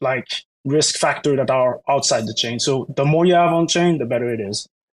on like risk factor that are outside the chain. So the more you have on chain, the better it is.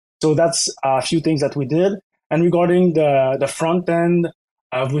 So that's a few things that we did. And regarding the front end,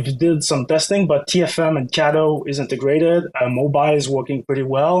 we did some testing, but TFM and Kado is integrated. Mobile is working pretty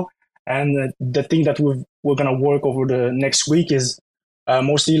well. And the thing that we're going to work over the next week is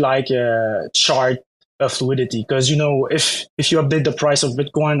mostly like chart fluidity. Because, you know, if you update the price of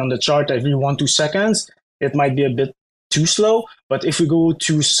Bitcoin on the chart every 1-2 seconds, it might be a bit too slow. But if we go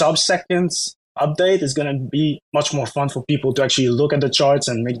to sub-seconds update, it's going to be much more fun for people to actually look at the charts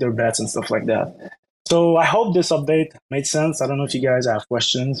and make their bets and stuff like that. So I hope this update made sense. I don't know if you guys have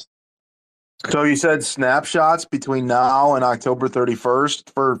questions. So you said snapshots between now and October 31st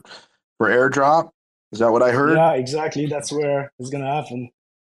for airdrop? Is that what I heard? Yeah, exactly. That's where it's going to happen.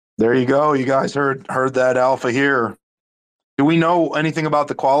 There you go. You guys heard that alpha here. Do we know anything about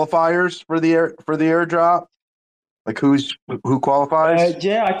the qualifiers for the airdrop? Like who qualifies?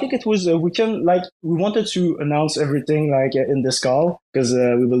 Yeah, I think it was. We wanted to announce everything in this call because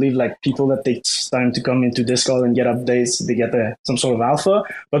we believe like people that takes time to come into this call and get updates, they get some sort of alpha.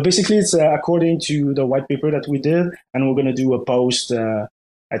 But basically, it's according to the white paper that we did, and we're gonna do a post. I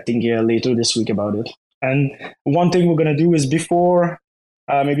think later this week about it. And one thing we're gonna do is before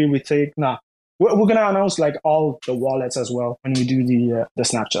maybe we take we're gonna announce like all the wallets as well when we do the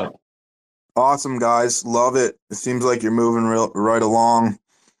Snapchat. Awesome, guys. Love it. It seems like you're moving right along.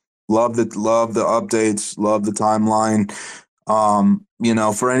 Love the updates. Love the timeline.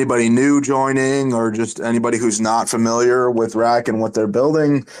 For anybody new joining or just anybody who's not familiar with Rack and what they're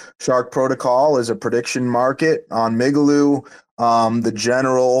building, Shark Protocol is a prediction market on Migaloo. The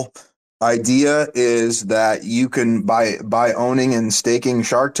general idea is that you can by owning and staking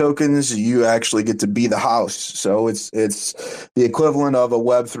Shark tokens, you actually get to be the house. So it's the equivalent of a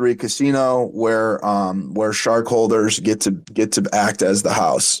Web3 casino where Shark holders get to act as the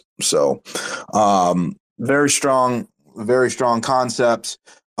house. So very strong concept.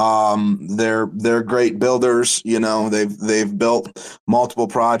 They're great builders. They've built multiple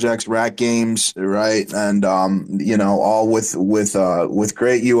projects, Rack Games, right, and all with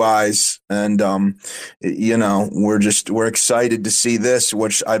great UIs, and we're excited to see this,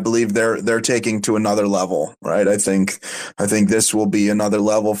 which I believe they're taking to another level, right? I think this will be another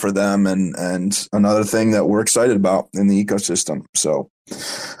level for them, and another thing that we're excited about in the ecosystem. So.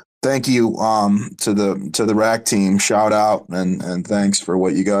 Thank you to the Rack team. Shout out and thanks for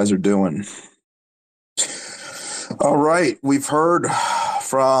what you guys are doing. All right, we've heard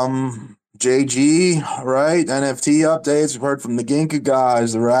from JG, right? NFT updates. We've heard from the Ginkgo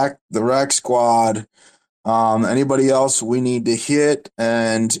guys, the Rack squad. Anybody else we need to hit?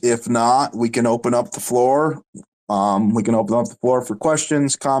 And if not, we can open up the floor. We can open up the floor for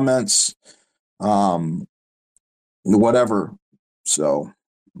questions, comments, whatever. So.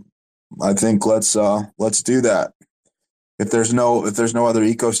 I think let's do that. If there's no other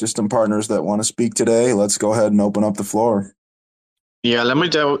ecosystem partners that want to speak today, let's go ahead and open up the floor. Yeah, let me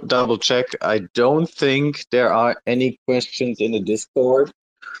double check. I don't think there are any questions in the Discord.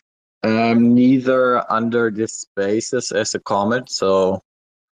 Neither under this spaces as a comment. So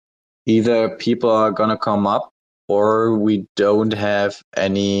either people are gonna come up or we don't have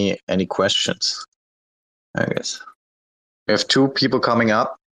any questions. I guess we have 2 people coming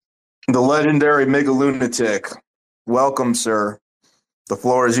up. The legendary Migalunatic. Welcome, sir. The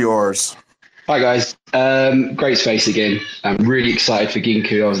floor is yours. Hi, guys. Great space again. I'm really excited for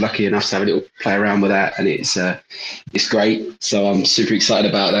Ginkgo. I was lucky enough to have a little play around with that, and it's great. So I'm super excited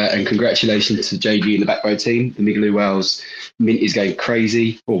about that. And congratulations to JG and the Backbone team. The Migaloo Whales mint is going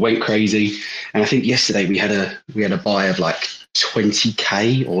crazy, or went crazy. And I think yesterday we had a buy of like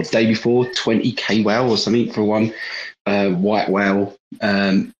 20K, or day before 20K whale or something for one white whale,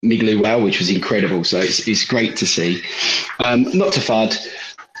 Migaloo whale, which was incredible. So it's great to see. Not to FUD.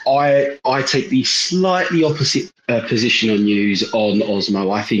 I take the slightly opposite position on news on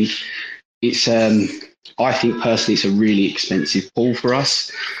Osmo. I think personally it's a really expensive pool for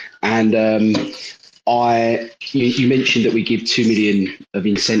us. And you mentioned that we give 2 million of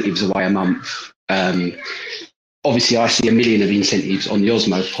incentives away a month. Obviously, I see 1 million of incentives on the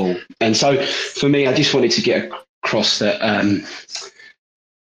Osmo pool. And so for me, I just wanted to get across that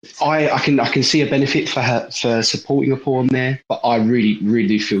I can see a benefit for supporting a pool on there, but I really,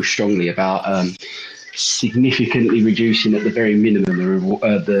 really feel strongly about significantly reducing at the very minimum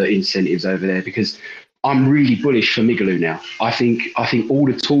the incentives over there, because I'm really bullish for Migaloo now. I think all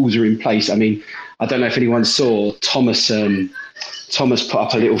the tools are in place. I mean, I don't know if anyone saw Thomas put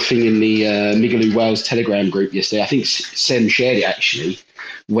up a little thing in the Migaloo Whales Telegram group yesterday. I think Sem shared it actually,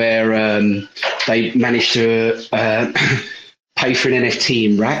 where they managed to pay for an NFT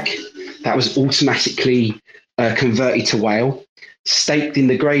in Rack that was automatically converted to whale, staked in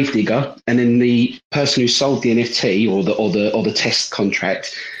the Gravedigger, and then the person who sold the NFT or the test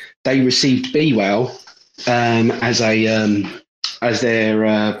contract, they received B whale as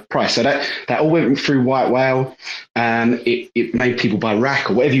their price. So that all went through White Whale. It made people buy Rack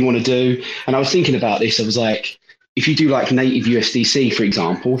or whatever you want to do. And I was thinking about this. I was like, if you do like native USDC, for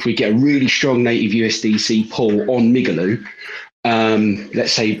example, if we get a really strong native USDC pull on Migaloo,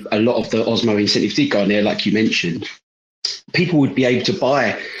 let's say a lot of the Osmo incentives did go on there, like you mentioned, people would be able to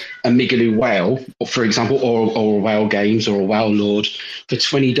buy a Migaloo whale, or for example, or a Whale Games or a Whale Lord for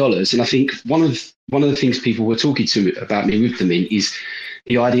 $20. And I think one of the things people were talking to about me with the mint is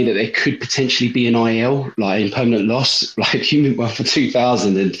the idea that there could potentially be an IL, like in permanent loss, like human one for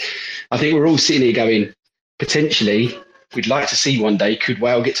 2,000. And I think we're all sitting here going, potentially, we'd like to see one day, could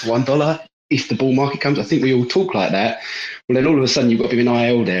Whale get to $1? if the bull market comes. I think we all talk like that. Well, then all of a sudden you've got a bit of an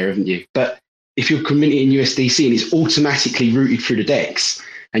IL there, haven't you? But if you're committing in USDC and it's automatically routed through the DEX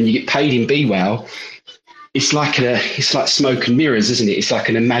and you get paid in BWAL, it's like smoke and mirrors, isn't it? It's like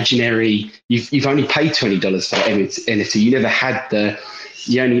an imaginary. You've only paid $20 for NFT. You never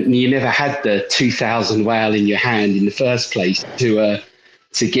had the 2,000 whale in your hand in the first place to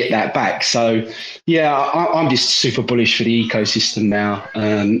get that back. So yeah, I'm just super bullish for the ecosystem now.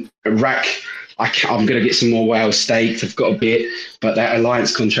 RAK, I'm going to get some more whales staked. I've got a bit, but that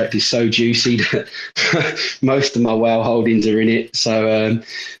alliance contract is so juicy that most of my whale holdings are in it. So,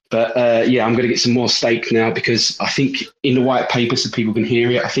 yeah, I'm going to get some more stake now because I think in the white paper, so people can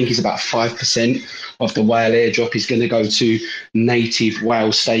hear it, I think it's about 5% of the whale airdrop is going to go to native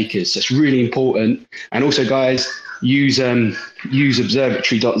whale stakers. That's really important. And also, guys, use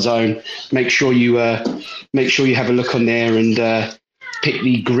observatory.zone. Make sure you have a look on there and pick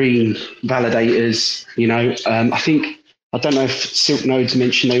the green validators. I don't know if Silknodes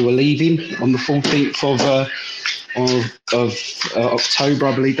mentioned they were leaving on the 14th of October,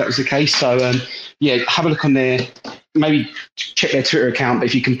 I believe that was the case. So yeah, have a look on there. Maybe check their Twitter account. But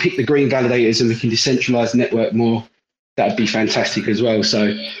if you can pick the green validators and we can decentralize the network more, that would be fantastic as well.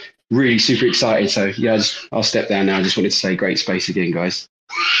 So really super excited. So yeah, I'll step down now. I just wanted to say great space again, guys.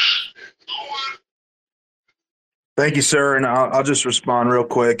 Thank you, sir. And I'll just respond real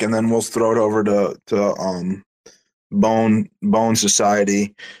quick, and then we'll throw it over to Bone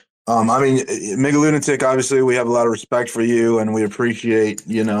Society. Mega Lunatic, obviously we have a lot of respect for you and we appreciate,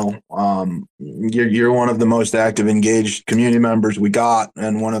 you're one of the most active, engaged community members we got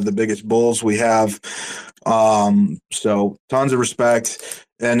and one of the biggest bulls we have. So tons of respect.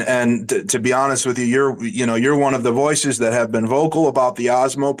 And to be honest with you, you're one of the voices that have been vocal about the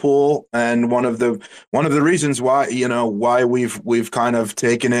Osmo pool, and one of the reasons why we've kind of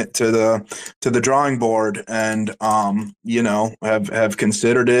taken it to the drawing board and have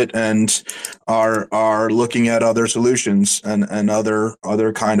considered it and are looking at other solutions and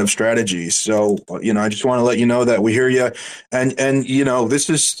other kind of strategies. So I just want to let you know that we hear you, and this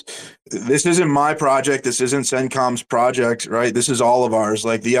isn't my project. This isn't CENTCOM's project, right? This is all of ours.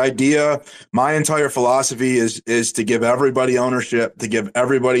 Like the idea, my entire philosophy is to give everybody ownership, to give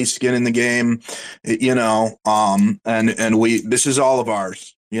everybody skin in the game, and this is all of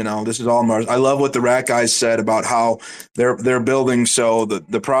ours. This is all of ours. I love what the RAK guys said about how they're building so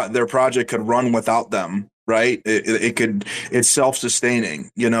their project could run without them. Right. It's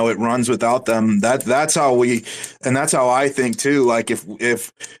self-sustaining, it runs without them. That's how I think too. Like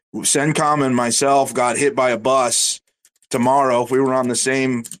if CENTCOM and myself got hit by a bus tomorrow, if we were on the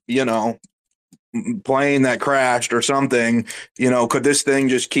same, plane that crashed or something, could this thing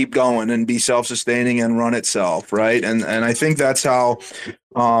just keep going and be self-sustaining and run itself? Right. And I think that's how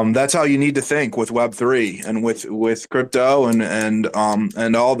you need to think with Web3 and with crypto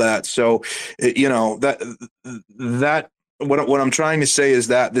and all that. So, what I'm trying to say is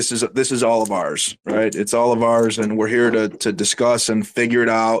that this is all of ours, right? It's all of ours, and we're here to discuss and figure it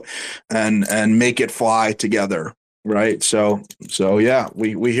out and make it fly together, right? So yeah,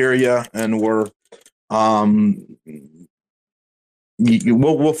 we hear you, and we'll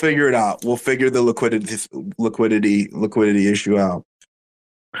figure it out. We'll figure the liquidity issue out.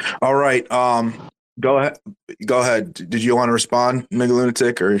 All right. Go ahead. Did you want to respond, Mega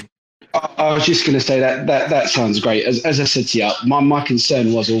Lunatic, or? I was just going to say that sounds great. As I said to you, my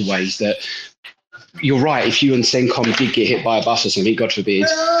concern was always that you're right. If you and CENTCOM did get hit by a bus or something, God forbid,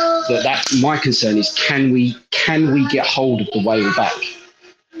 that my concern is can we get hold of the whale back?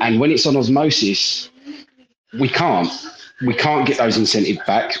 And when it's on osmosis, we can't get those incentives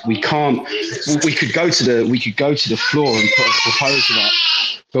back. We can't. We could go to the floor and put a proposal up,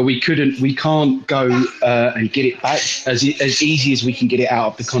 but we can't go and get it back as easy as we can get it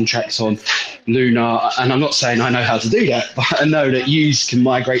out of the contracts on Luna. And I'm not saying I know how to do that, but I know that you can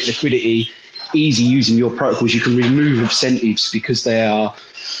migrate liquidity easy using your protocols. You can remove incentives because they're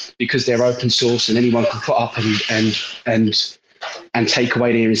open source and anyone can put up and take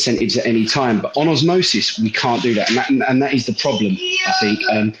away their incentives at any time. But on osmosis, we can't do that. And that is the problem, I think.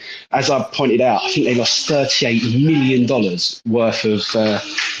 As I pointed out, I think they lost $38 million worth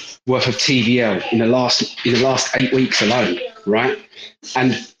of TVL in the last 8 weeks alone, right?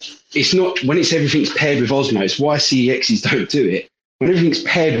 And it's not, when everything's paired with Osmo, it's why CEXs don't do it. When everything's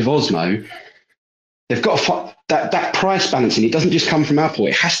paired with Osmo, they've got to that price balancing. It doesn't just come from our pool.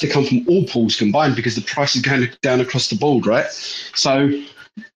 It has to come from all pools combined because the price is going down across the board, right? So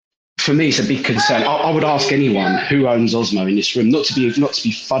for me, it's a big concern. I would ask anyone who owns Osmo in this room, not to be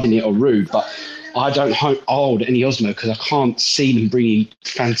fudding it or rude, but I don't hold any Osmo because I can't see them bringing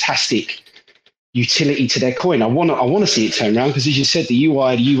fantastic utility to their coin. I want to see it turn around because, as you said, the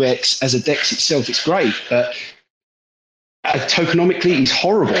UI, the UX as a DEX itself, it's great, but tokenomically, it's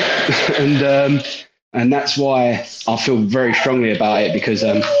horrible, and that's why I feel very strongly about it because,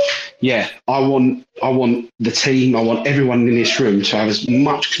 I want the team, I want everyone in this room to have as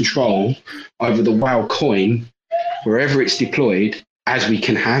much control over the WoW coin wherever it's deployed as we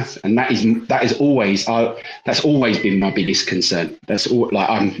can have, and that is always that's always been my biggest concern. That's all.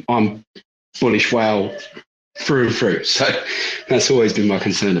 Like I'm bullish WoW through and through, so that's always been my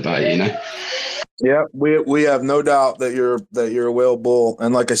concern about it. You know. Yeah, we have no doubt that you're a whale bull,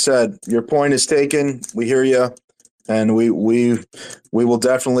 and like I said, your point is taken. We hear you, and we will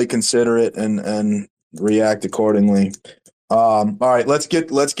definitely consider it and react accordingly. All right, let's get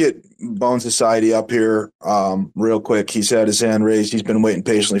Bone Society up here real quick. He's had his hand raised. He's been waiting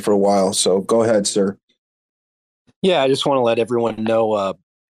patiently for a while. So go ahead, sir. Yeah, I just want to let everyone know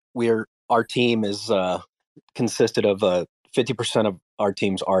our team is consisted of 50% of our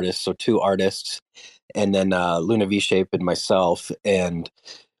team's artists, so 2 artists, and then Luna V-Shape and myself. And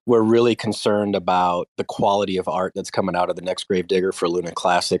we're really concerned about the quality of art that's coming out of the next Gravedigger for Luna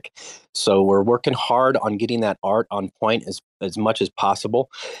Classic. So we're working hard on getting that art on point as much as possible.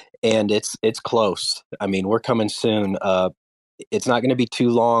 And it's close. I mean, we're coming soon. It's not going to be too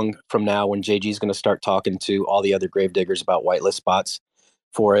long from now when JG is going to start talking to all the other Gravediggers about whitelist spots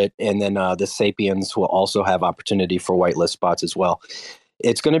for it. And then the Sapiens will also have opportunity for whitelist spots as well.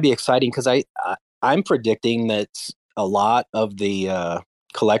 It's going to be exciting because I'm predicting that a lot of the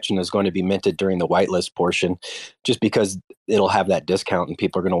collection is going to be minted during the whitelist portion, just because it'll have that discount and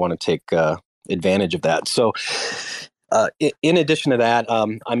people are going to want to take advantage of that. So in addition to that,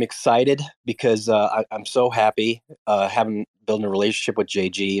 I'm excited because I'm so happy having built a relationship with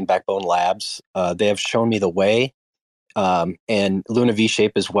JG and Backbone Labs. They have shown me the way, and Luna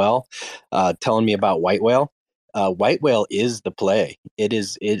V-Shape as well, telling me about White Whale. White Whale is the play.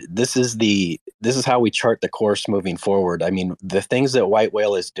 This is how we chart the course moving forward. I mean, the things that White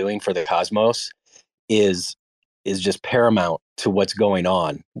Whale is doing for the Cosmos is just paramount to what's going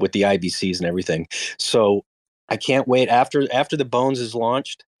on with the IBCs and everything. So I can't wait after the Bones is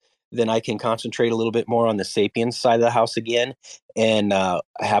launched. Then I can concentrate a little bit more on the Sapiens side of the house again. And I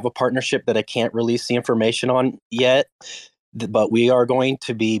have a partnership that I can't release the information on yet, but we are going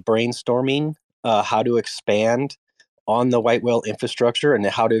to be brainstorming how to expand on the White Whale infrastructure and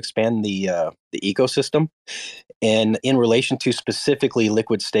how to expand the ecosystem, and in relation to specifically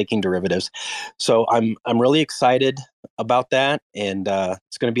liquid staking derivatives. So I'm really excited about that, and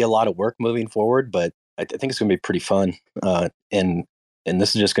it's going to be a lot of work moving forward, but I think it's going to be pretty fun, and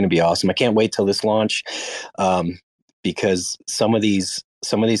this is just going to be awesome. I can't wait till this launch, because some of these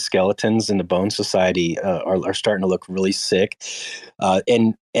skeletons in the Bone Society are starting to look really sick,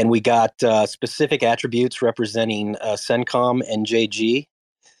 and we got specific attributes representing Sencom and JG,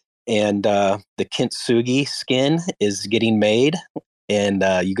 and the Kintsugi skin is getting made. And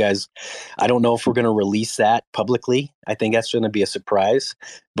you guys, I don't know if we're going to release that publicly. I think that's going to be a surprise,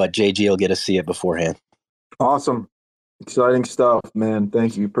 but JG will get to see it beforehand. Awesome. Exciting stuff, man.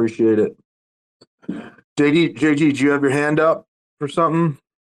 Thank you. Appreciate it. JG, do you have your hand up for something?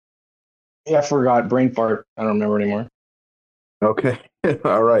 Yeah, I forgot. Brain fart. I don't remember anymore. Okay.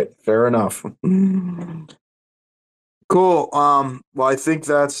 All right. Fair enough. Cool. Well, I think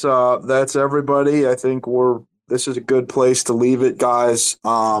that's everybody. I think this is a good place to leave it, guys.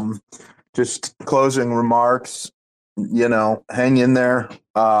 Just closing remarks, hang in there.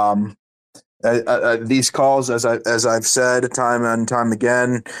 These calls, as I've said time and time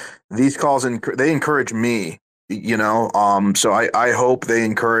again, these calls they encourage me. So I hope they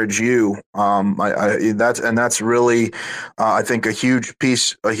encourage you. That's really, I think a huge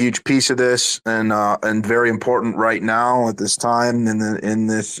piece of this, and very important right now at this time in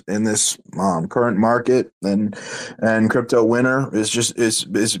this current market and crypto winter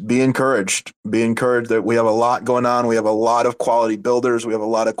is be encouraged. Be encouraged that we have a lot going on. We have a lot of quality builders. We have a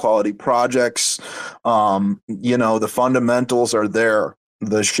lot of quality projects. The fundamentals are there.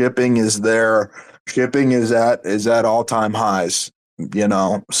 The shipping is there. Shipping is at all-time highs,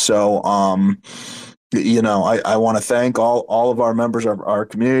 So, I want to thank all of our members of our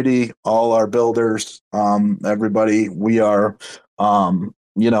community, all our builders, everybody. We are,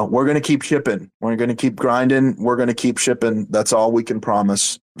 we're going to keep shipping. We're going to keep grinding. We're going to keep shipping. That's all we can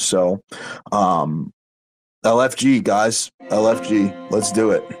promise. So, LFG, guys, LFG, let's do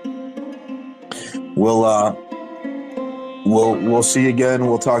it. We'll see you again.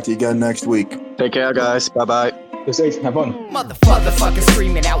 We'll talk to you again next week. Take care, guys. Bye-bye. Stay safe. Have fun. Motherfuckers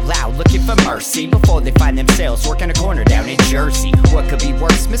screaming out loud, looking for mercy before they find themselves working a corner down in Jersey. What could be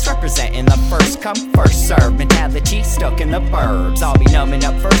worse? Misrepresenting the first come, first serve mentality stuck in the burbs. I'll be numbing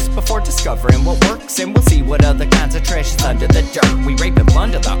up first before discovering what works, and we'll see what other kinds of trash is under the dirt. We rape and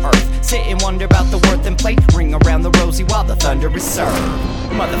plunder the earth, sit and wonder about the worth and play. Ring around the rosy while the thunder is served.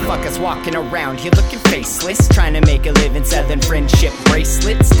 Motherfuckers walking around here looking faceless, trying to make a living selling friendship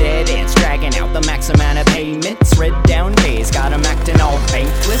bracelets. Dead ends dragging out the max amount of payments. Red down days got them acting all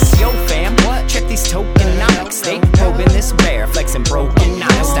bankless. Yo fam, what? Check these tokenomics. They probing this bear, flexing broken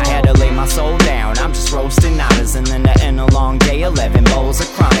honest. I had to lay my soul down, I'm just roasting otters. And then to end a long day, 11 bowls of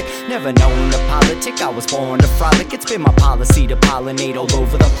chronic. Never known to politic, I was born to frolic. It's been my policy to pollinate all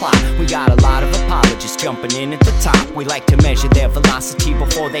over the plot. We got a lot of apologists jumping in at the top. We like to measure their velocity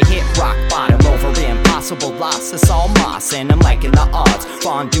before they hit rock bottom. Over impossible loss, it's all moss, and I'm liking the odds.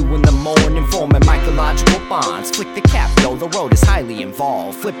 Fondue in the morning, forming mycological bonds. Flick the cap, yo, the road is highly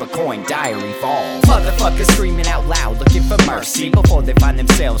involved. Flip a coin, diary falls. Motherfuckers screaming out loud, looking for mercy before they find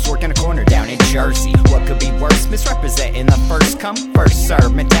themselves working a corner down in Jersey. What could be worse? Misrepresenting the first come, first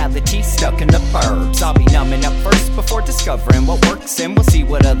serve mentality stuck in the burbs. I'll be numbing up first before discovering what works, and we'll see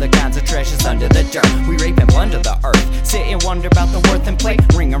what other kinds of treasures under the dirt. We rape and plunder the earth, sit and wonder about the worth and play.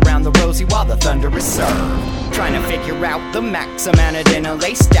 Ring around the rosy while the thunder is served. Trying to figure out the max amount of dinner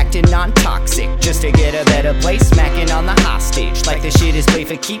lace, stacked in non-toxic just to get a better place. Smacking on the hostage like the shit is play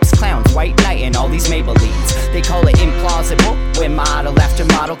for keeps. Clowns, white knight, and all these Maybellines. They call it implausible when model after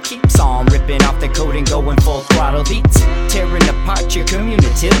model keeps on ripping off the coat and going full throttle beats. Tearing apart your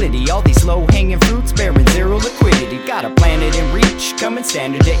community. All these low-hanging fruits bearing zero liquidity. Got a planet in reach, coming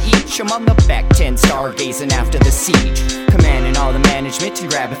standard to each. I'm on the back 10 stargazing after the siege, commanding all the management to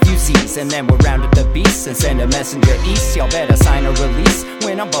grab a few Z's. And then we'll round up the beasts and send a messenger east. Y'all better sign a release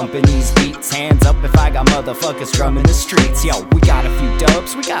when I'm bumping these beats. Hands up if I got motherfuckers drumming the streets. Yo, we got a few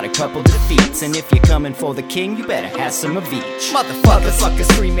dubs, we got a couple defeats. And if you're coming for the king, you better have some of each.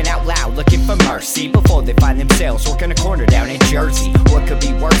 Motherfuckers screaming out loud, looking for mercy before they find themselves working a corner down in Jersey. What could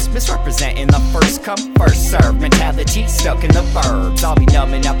be worse? Misrepresenting the first come, first serve mentality stuck in the burbs. I'll be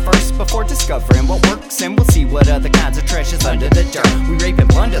numbing up first before discovering what works, and we'll see what other kinds of treasures under the dirt. We rape and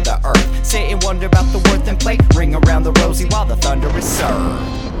plunder the earth, sit and wonder about the worth and play. Ring around the rosy while the thunder is served.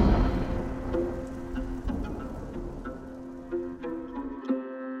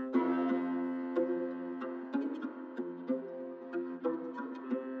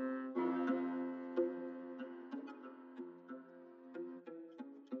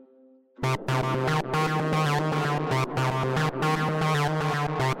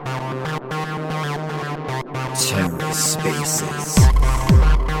 TerraSpaces.